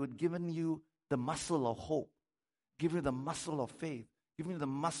is that he would have given you the muscle of hope, give you the muscle of faith, give you the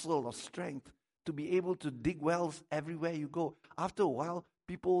muscle of strength to be able to dig wells everywhere you go. After a while,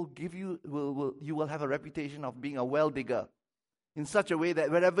 people you will have a reputation of being a well digger in such a way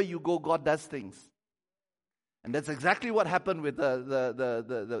that wherever you go, God does things. And that's exactly what happened with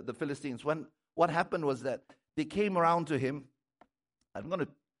the Philistines. What happened was that they came around to him. I'm going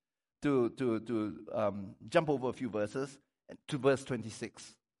to jump over a few verses to verse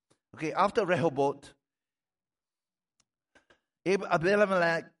 26. Okay, after Rehoboth,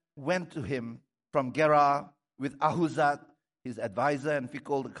 Abimelech went to him from Gerar with Ahuzat, his advisor, and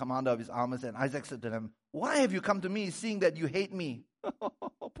Phicol, the commander of his armies. And Isaac said to them, "Why have you come to me, seeing that you hate me?"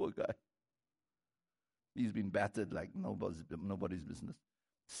 Poor guy. He's been battered like nobody's business.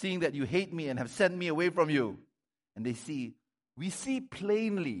 "Seeing that you hate me and have sent me away from you." And we see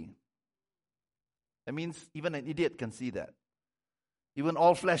plainly. That means even an idiot can see that. Even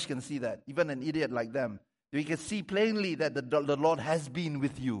all flesh can see that. Even an idiot like them. We can see plainly that the Lord has been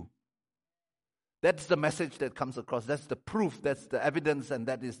with you. That's the message that comes across. That's the proof. That's the evidence, and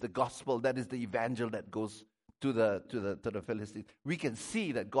that is the gospel. That is the evangel that goes to the Philistines. We can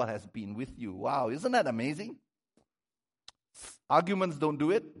see that God has been with you. Wow, isn't that amazing? Arguments don't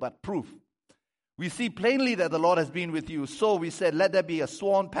do it, but proof. We see plainly that the Lord has been with you. So we said, let there be a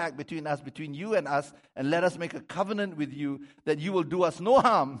sworn pact between you and us, and let us make a covenant with you that you will do us no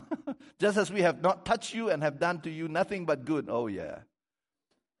harm, just as we have not touched you and have done to you nothing but good. Oh yeah.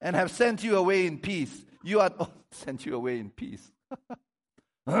 And have sent you away in peace. Sent you away in peace.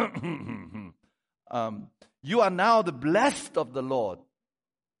 You are now the blessed of the Lord.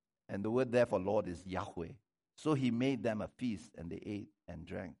 And the word there for Lord is Yahweh. So he made them a feast, and they ate and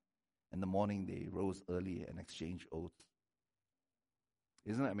drank. In the morning they rose early and exchanged oaths.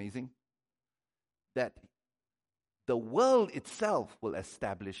 Isn't it amazing? That the world itself will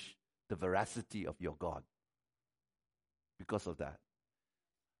establish the veracity of your God because of that.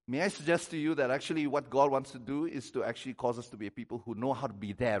 May I suggest to you that actually what God wants to do is to actually cause us to be a people who know how to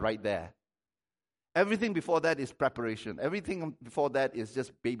be there, right there. Everything before that is preparation. Everything before that is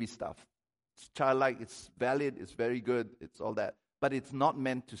just baby stuff. It's childlike, it's valid, it's very good, it's all that. But it's not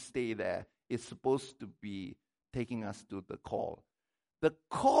meant to stay there. It's supposed to be taking us to the call. The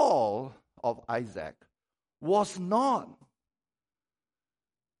call of Isaac was not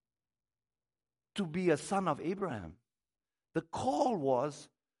to be a son of Abraham. The call was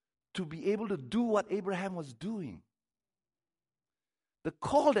to be able to do what Abraham was doing. The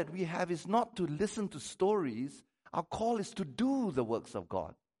call that we have is not to listen to stories. Our call is to do the works of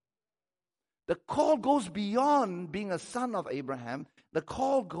God. The call goes beyond being a son of Abraham. The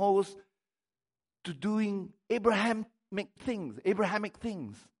call goes to doing Abrahamic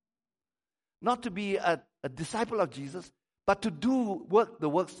things. Not to be a disciple of Jesus, but to do the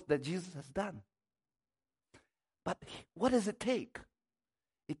works that Jesus has done. But what does it take?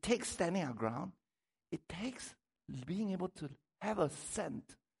 It takes standing our ground. It takes being able to have a scent,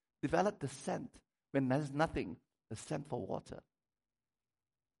 develop the scent when there's nothing, the scent for water.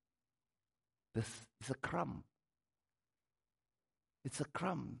 This is a crumb. It's a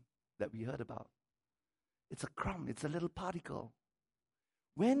crumb that we heard about. It's a crumb, it's a little particle.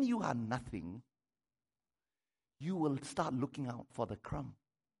 When you are nothing, you will start looking out for the crumb.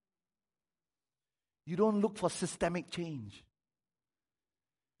 You don't look for systemic change.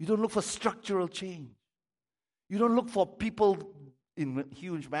 You don't look for structural change. You don't look for people in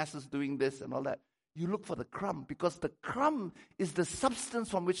huge masses doing this and all that. You look for the crumb, because the crumb is the substance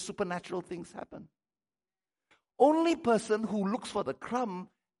from which supernatural things happen. Only person who looks for the crumb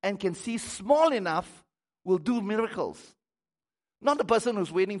and can see small enough will do miracles. Not the person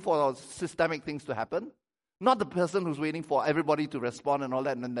who's waiting for systemic things to happen. Not the person who's waiting for everybody to respond and all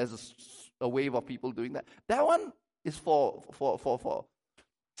that, and then there's a wave of people doing that. That one is for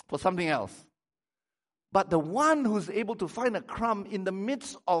something else. But the one who's able to find a crumb in the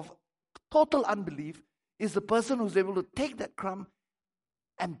midst of total unbelief is the person who's able to take that crumb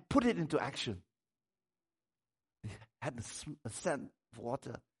and put it into action. They had a scent of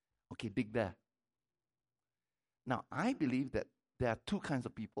water. Okay, dig there. Now, I believe that there are two kinds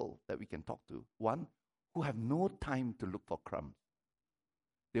of people that we can talk to. One, who have no time to look for crumbs.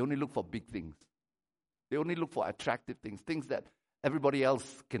 They only look for big things. They only look for attractive things, things that everybody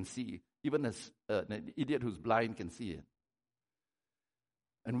else can see. Even as an idiot who's blind can see it.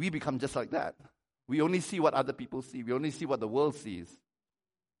 And we become just like that. We only see what other people see. We only see what the world sees.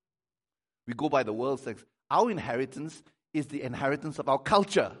 We go by the world's things. Our inheritance is the inheritance of our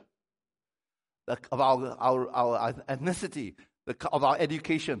culture, of our ethnicity, of our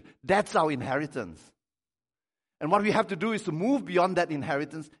education. That's our inheritance. And what we have to do is to move beyond that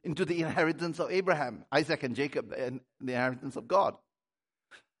inheritance into the inheritance of Abraham, Isaac, and Jacob, and the inheritance of God.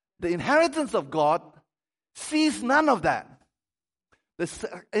 The inheritance of God sees none of that.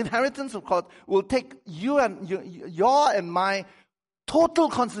 The inheritance of God will take your and my total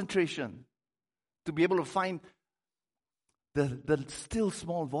concentration to be able to find the still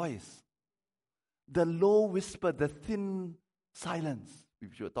small voice, the low whisper, the thin silence,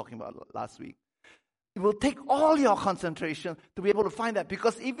 which we were talking about last week. It will take all your concentration to be able to find that.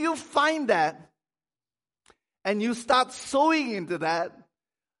 Because if you find that and you start sowing into that,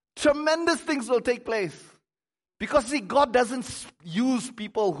 tremendous things will take place. Because see, God doesn't use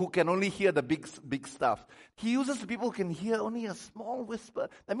people who can only hear the big stuff. He uses people who can hear only a small whisper.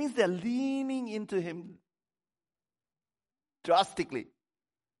 That means they're leaning into Him drastically,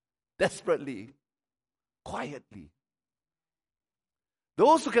 desperately, quietly.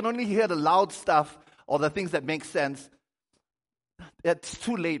 Those who can only hear the loud stuff or the things that make sense, it's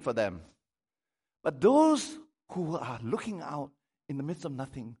too late for them. But those who are looking out in the midst of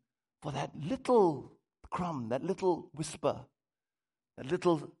nothing for that little crumb, that little whisper, that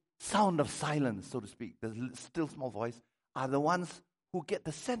little sound of silence, so to speak, the still small voice, are the ones who get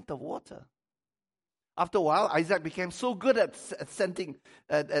the scent of water. After a while, Isaac became so good at scenting,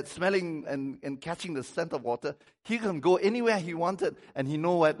 at smelling and catching the scent of water, he can go anywhere he wanted and he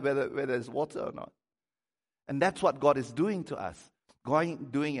knows whether there's water or not. And that's what God is doing to us,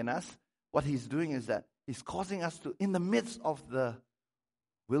 doing in us. What He's doing is that He's causing us to, in the midst of the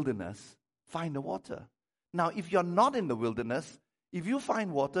wilderness, find the water. Now, if you're not in the wilderness, if you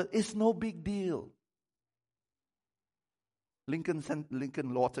find water, it's no big deal. Lincoln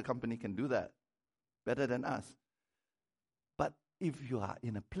Water Company can do that better than us. But if you are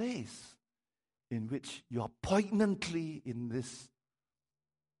in a place in which you are poignantly in this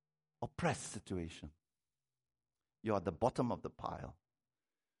oppressed situation, you're at the bottom of the pile,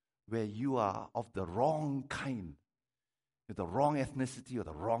 where you are of the wrong kind, with the wrong ethnicity or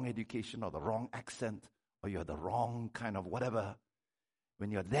the wrong education or the wrong accent, or you're the wrong kind of whatever,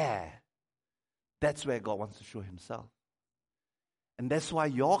 when you're there, that's where God wants to show himself. And that's why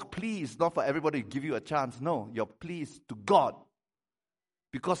your plea is not for everybody to give you a chance. No, your plea is to God.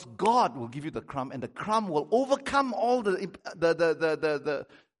 Because God will give you the crumb, and the crumb will overcome all the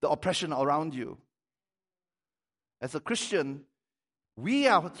oppression around you. As a Christian, we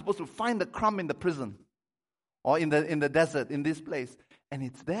are supposed to find the crumb in the prison or in the desert, in this place. And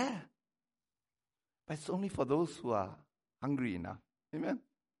it's there. But it's only for those who are hungry enough. Amen?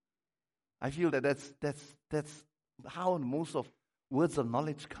 I feel that that's how most of words of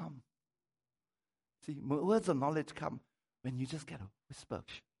knowledge come. See, words of knowledge come when you just get a whisper.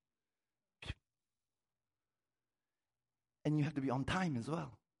 And you have to be on time as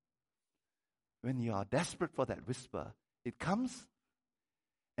well. When you are desperate for that whisper, it comes,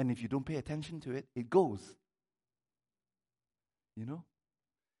 and if you don't pay attention to it, it goes. You know?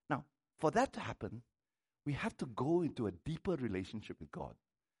 Now, for that to happen, we have to go into a deeper relationship with God.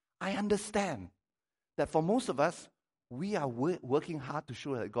 I understand that for most of us, we are working hard to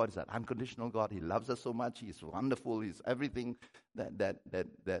show that God is an unconditional God. He loves us so much. He's wonderful. He's everything that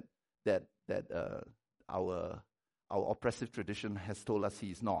our oppressive tradition has told us He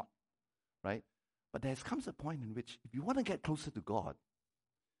is not, right? But there comes a point in which, if you want to get closer to God,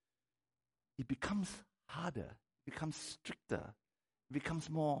 it becomes harder, it becomes stricter, it becomes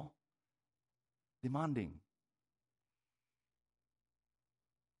more demanding.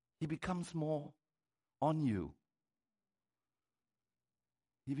 He becomes more on you.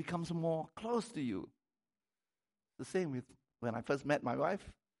 He becomes more close to you. The same with when I first met my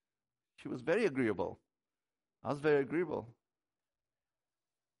wife. She was very agreeable. I was very agreeable.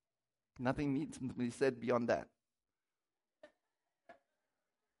 Nothing needs to be said beyond that.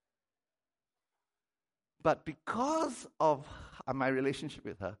 But because of my relationship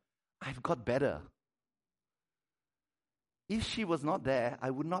with her, I've got better. If she was not there, I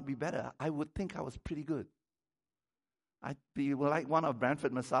would not be better. I would think I was pretty good. I'd be like one of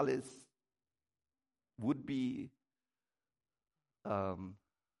Branford Marsalis would-be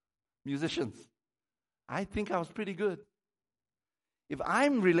musicians. I think I was pretty good. If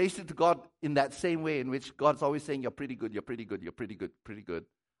I'm related to God in that same way in which God's always saying, you're pretty good, you're pretty good, you're pretty good, pretty good,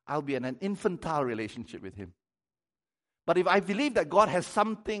 I'll be in an infantile relationship with Him. But if I believe that God has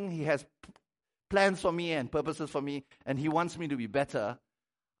something, He has plans for me and purposes for me, and He wants me to be better,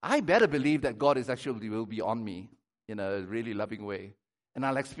 I better believe that God is actually will be on me in a really loving way. And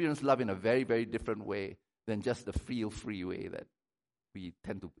I'll experience love in a very, very different way than just the feel-free way that we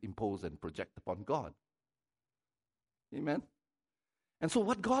tend to impose and project upon God. Amen? And so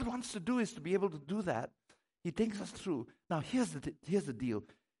what God wants to do is to be able to do that. He takes us through. Now, here's the deal.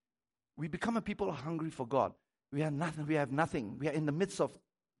 We become a people hungry for God. We have nothing. We have nothing. We are in the midst of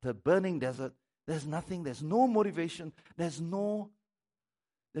the burning desert. There's nothing. There's no motivation. There's no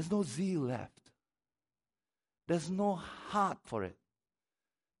zeal left. There's no heart for it.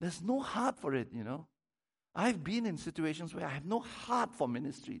 There's no heart for it, you know. I've been in situations where I have no heart for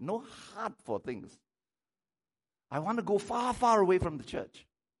ministry, no heart for things. I want to go far, far away from the church.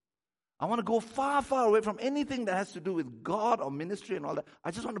 I want to go far, far away from anything that has to do with God or ministry and all that.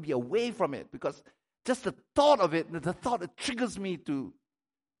 I just want to be away from it because just the thought of it, the thought, it triggers me to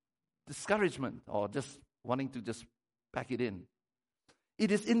discouragement or just wanting to just pack it in.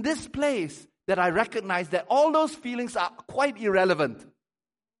 It is in this place that I recognize that all those feelings are quite irrelevant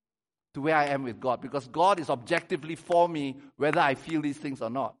to where I am with God, because God is objectively for me whether I feel these things or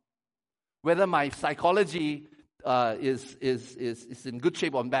not. Whether my psychology is in good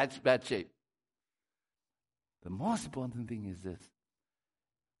shape or bad shape. The most important thing is this.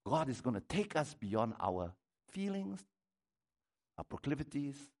 God is going to take us beyond our feelings, our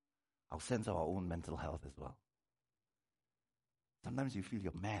proclivities, our sense of our own mental health as well. Sometimes you feel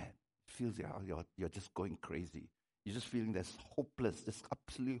you're mad. It feels you're just going crazy. You're just feeling this hopeless, just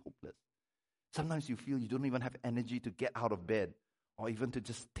absolutely hopeless. Sometimes you feel you don't even have energy to get out of bed or even to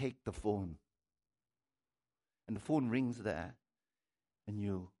just take the phone. And the phone rings there,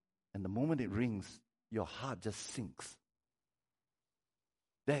 and the moment it rings, your heart just sinks.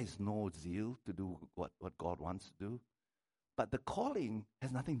 There is no zeal to do what God wants to do. But the calling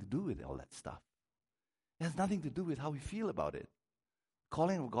has nothing to do with all that stuff. It has nothing to do with how we feel about it.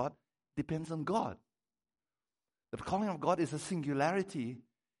 Calling of God depends on God. The calling of God is a singularity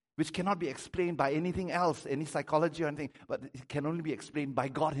which cannot be explained by anything else, any psychology or anything, but it can only be explained by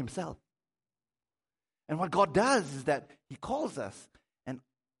God Himself. And what God does is that He calls us, and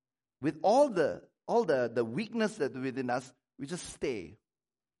with all the all the weakness that within us, we just stay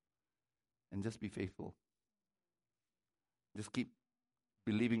and just be faithful. Just keep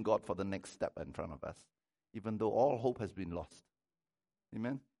believing God for the next step in front of us, even though all hope has been lost.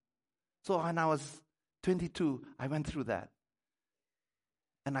 Amen? So when I was 22, I went through that.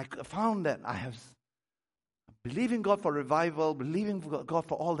 And I found that I have believing God for revival, believing God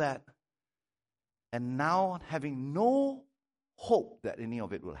for all that, and now having no hope that any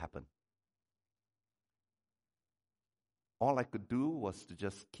of it will happen. All I could do was to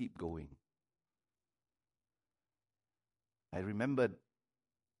just keep going. I remembered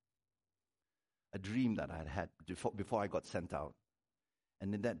a dream that I had had before I got sent out.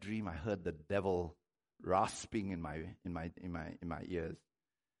 And in that dream, I heard the devil rasping in my ears.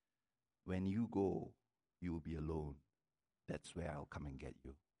 When you go, you will be alone. That's where I'll come and get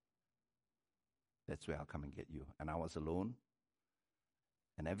you. That's where I'll come and get you. And I was alone.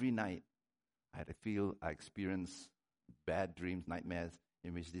 And every night, I experienced bad dreams, nightmares,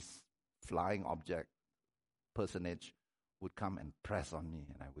 in which this flying object, personage, would come and press on me,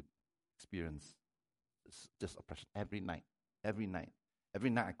 and I would experience just oppression every night. Every night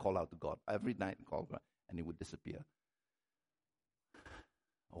I call out to God. Every night I call God, and it would disappear.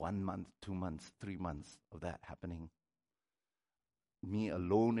 1 month, 2 months, 3 months of that happening. Me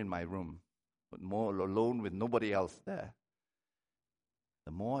alone in my room, but more alone with nobody else there.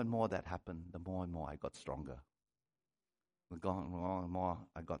 The more and more that happened, the more and more I got stronger. The more and more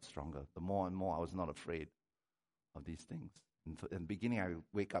I got stronger. The more and more I was not afraid of these things. In the beginning, I would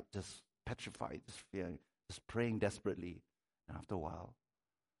wake up just petrified, just fearing, just praying desperately. And after a while,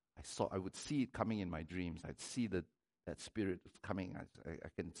 I would see it coming in my dreams. I'd see that spirit coming. I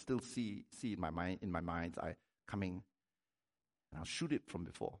can still see it in my mind's eye coming, and I'll shoot it from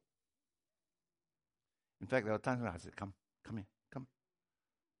before. In fact, there were times when I said, "Come here, come.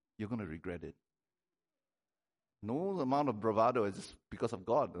 You're going to regret it." No amount of bravado is just because of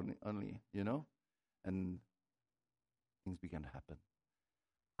God only, and things began to happen.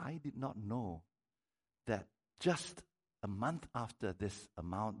 I did not know that just a month after this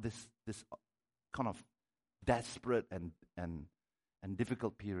kind of desperate and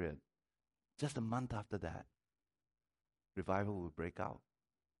difficult period, just a month after that, revival would break out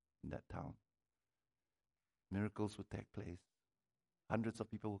in that town. Miracles would take place. Hundreds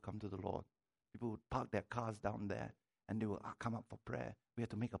of people would come to the Lord. People would park their cars down there, and they would come up for prayer. We had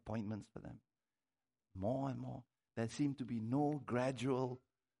to make appointments for them. More and more. There seemed to be no gradual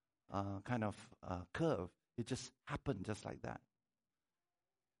curve. It just happened just like that.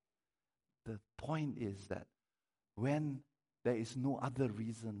 The point is that when there is no other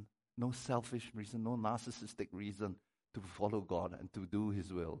reason, no selfish reason, no narcissistic reason to follow God and to do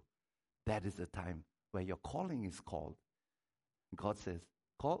His will, that is the time where your calling is called. God says,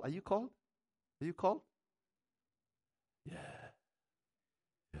 "Call? Are you called? Are you called?" Yeah.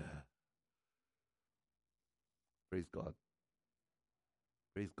 Praise God.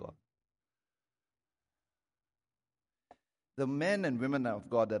 Praise God. The men and women of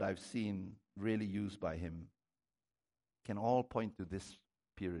God that I've seen really used by Him can all point to this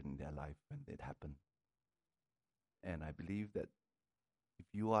period in their life when it happened. And I believe that if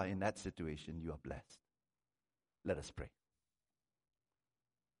you are in that situation, you are blessed. Let us pray.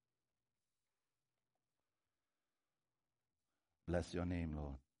 Bless your name,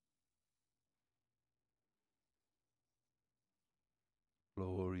 Lord.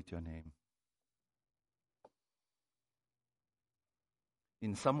 Glory to your name.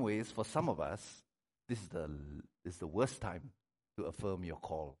 In some ways, for some of us, this is the worst time to affirm your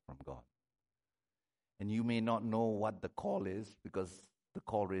call from God. And you may not know what the call is, because the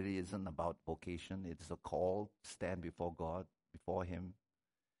call really isn't about vocation. It's a call to stand before God, before Him,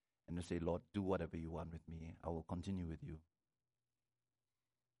 and to say, "Lord, do whatever you want with me. I will continue with you."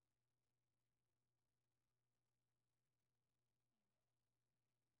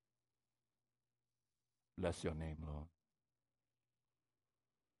 Bless your name, Lord.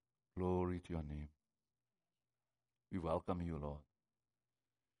 Glory to your name. We welcome you, Lord,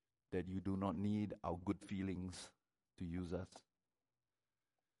 that you do not need our good feelings to use us.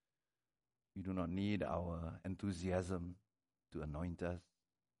 You do not need our enthusiasm to anoint us.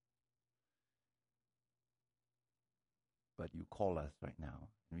 But you call us right now.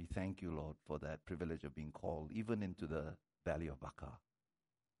 And we thank you, Lord, for that privilege of being called, even into the valley of Baca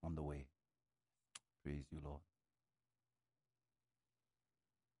on the way. Praise you, Lord.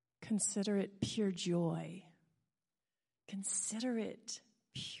 Consider it pure joy. Consider it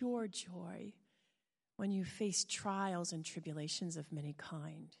pure joy when you face trials and tribulations of many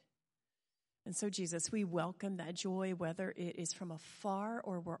kind. And so, Jesus, we welcome that joy, whether it is from afar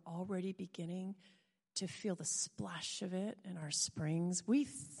or we're already beginning to feel the splash of it in our springs. We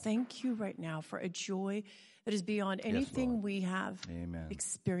thank you right now for a joy that is beyond anything Lord. we have Amen.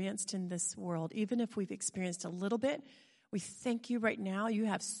 experienced in this world. Even if we've experienced a little bit, we thank you right now. You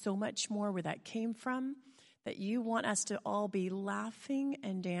have so much more where that came from, that you want us to all be laughing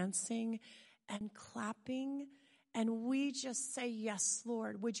and dancing and clapping. And we just say, yes,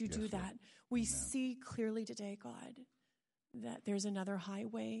 Lord, would you do that? Lord. We see clearly today, God, that there's another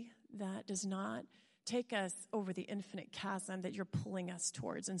highway that does not take us over the infinite chasm that you're pulling us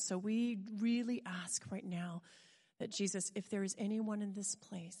towards. And so we really ask right now that, Jesus, if there is anyone in this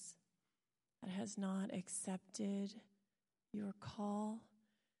place that has not accepted your call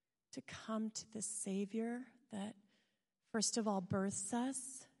to come to the Savior that, first of all, births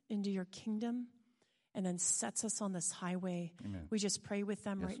us into your kingdom and then sets us on this highway, Amen. we just pray with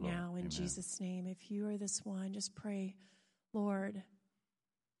them right Lord. now in Amen. Jesus' name. If you are this one, just pray, Lord,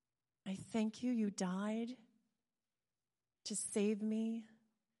 I thank you. You died to save me,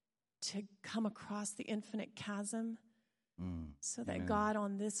 to come across the infinite chasm, so that, Amen. God,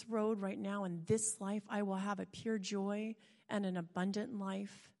 on this road right now, in this life, I will have a pure joy and an abundant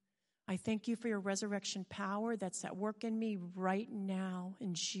life. I thank you for your resurrection power that's at work in me right now,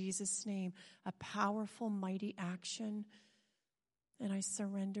 in Jesus' name, a powerful, mighty action, and I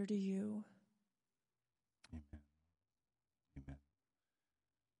surrender to you. Amen. Amen.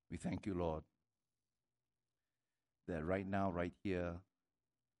 We thank you, Lord, that right now, right here,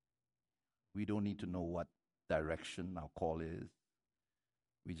 we don't need to know what direction our call is.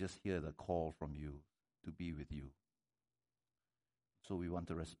 We just hear the call from you to be with you. So we want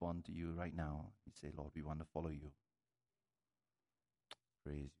to respond to you right now. We say, Lord, we want to follow you.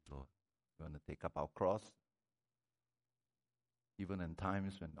 Praise you, Lord. We want to take up our cross. Even in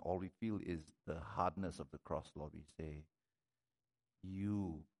times when all we feel is the hardness of the cross, Lord, we say,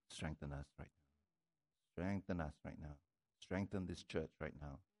 you strengthen us right now. Strengthen us right now. Strengthen this church right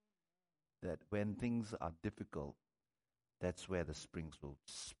now. That when things are difficult, that's where the springs will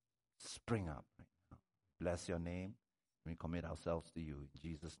spring up right now. Bless your name. We commit ourselves to you in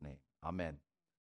Jesus' name. Amen.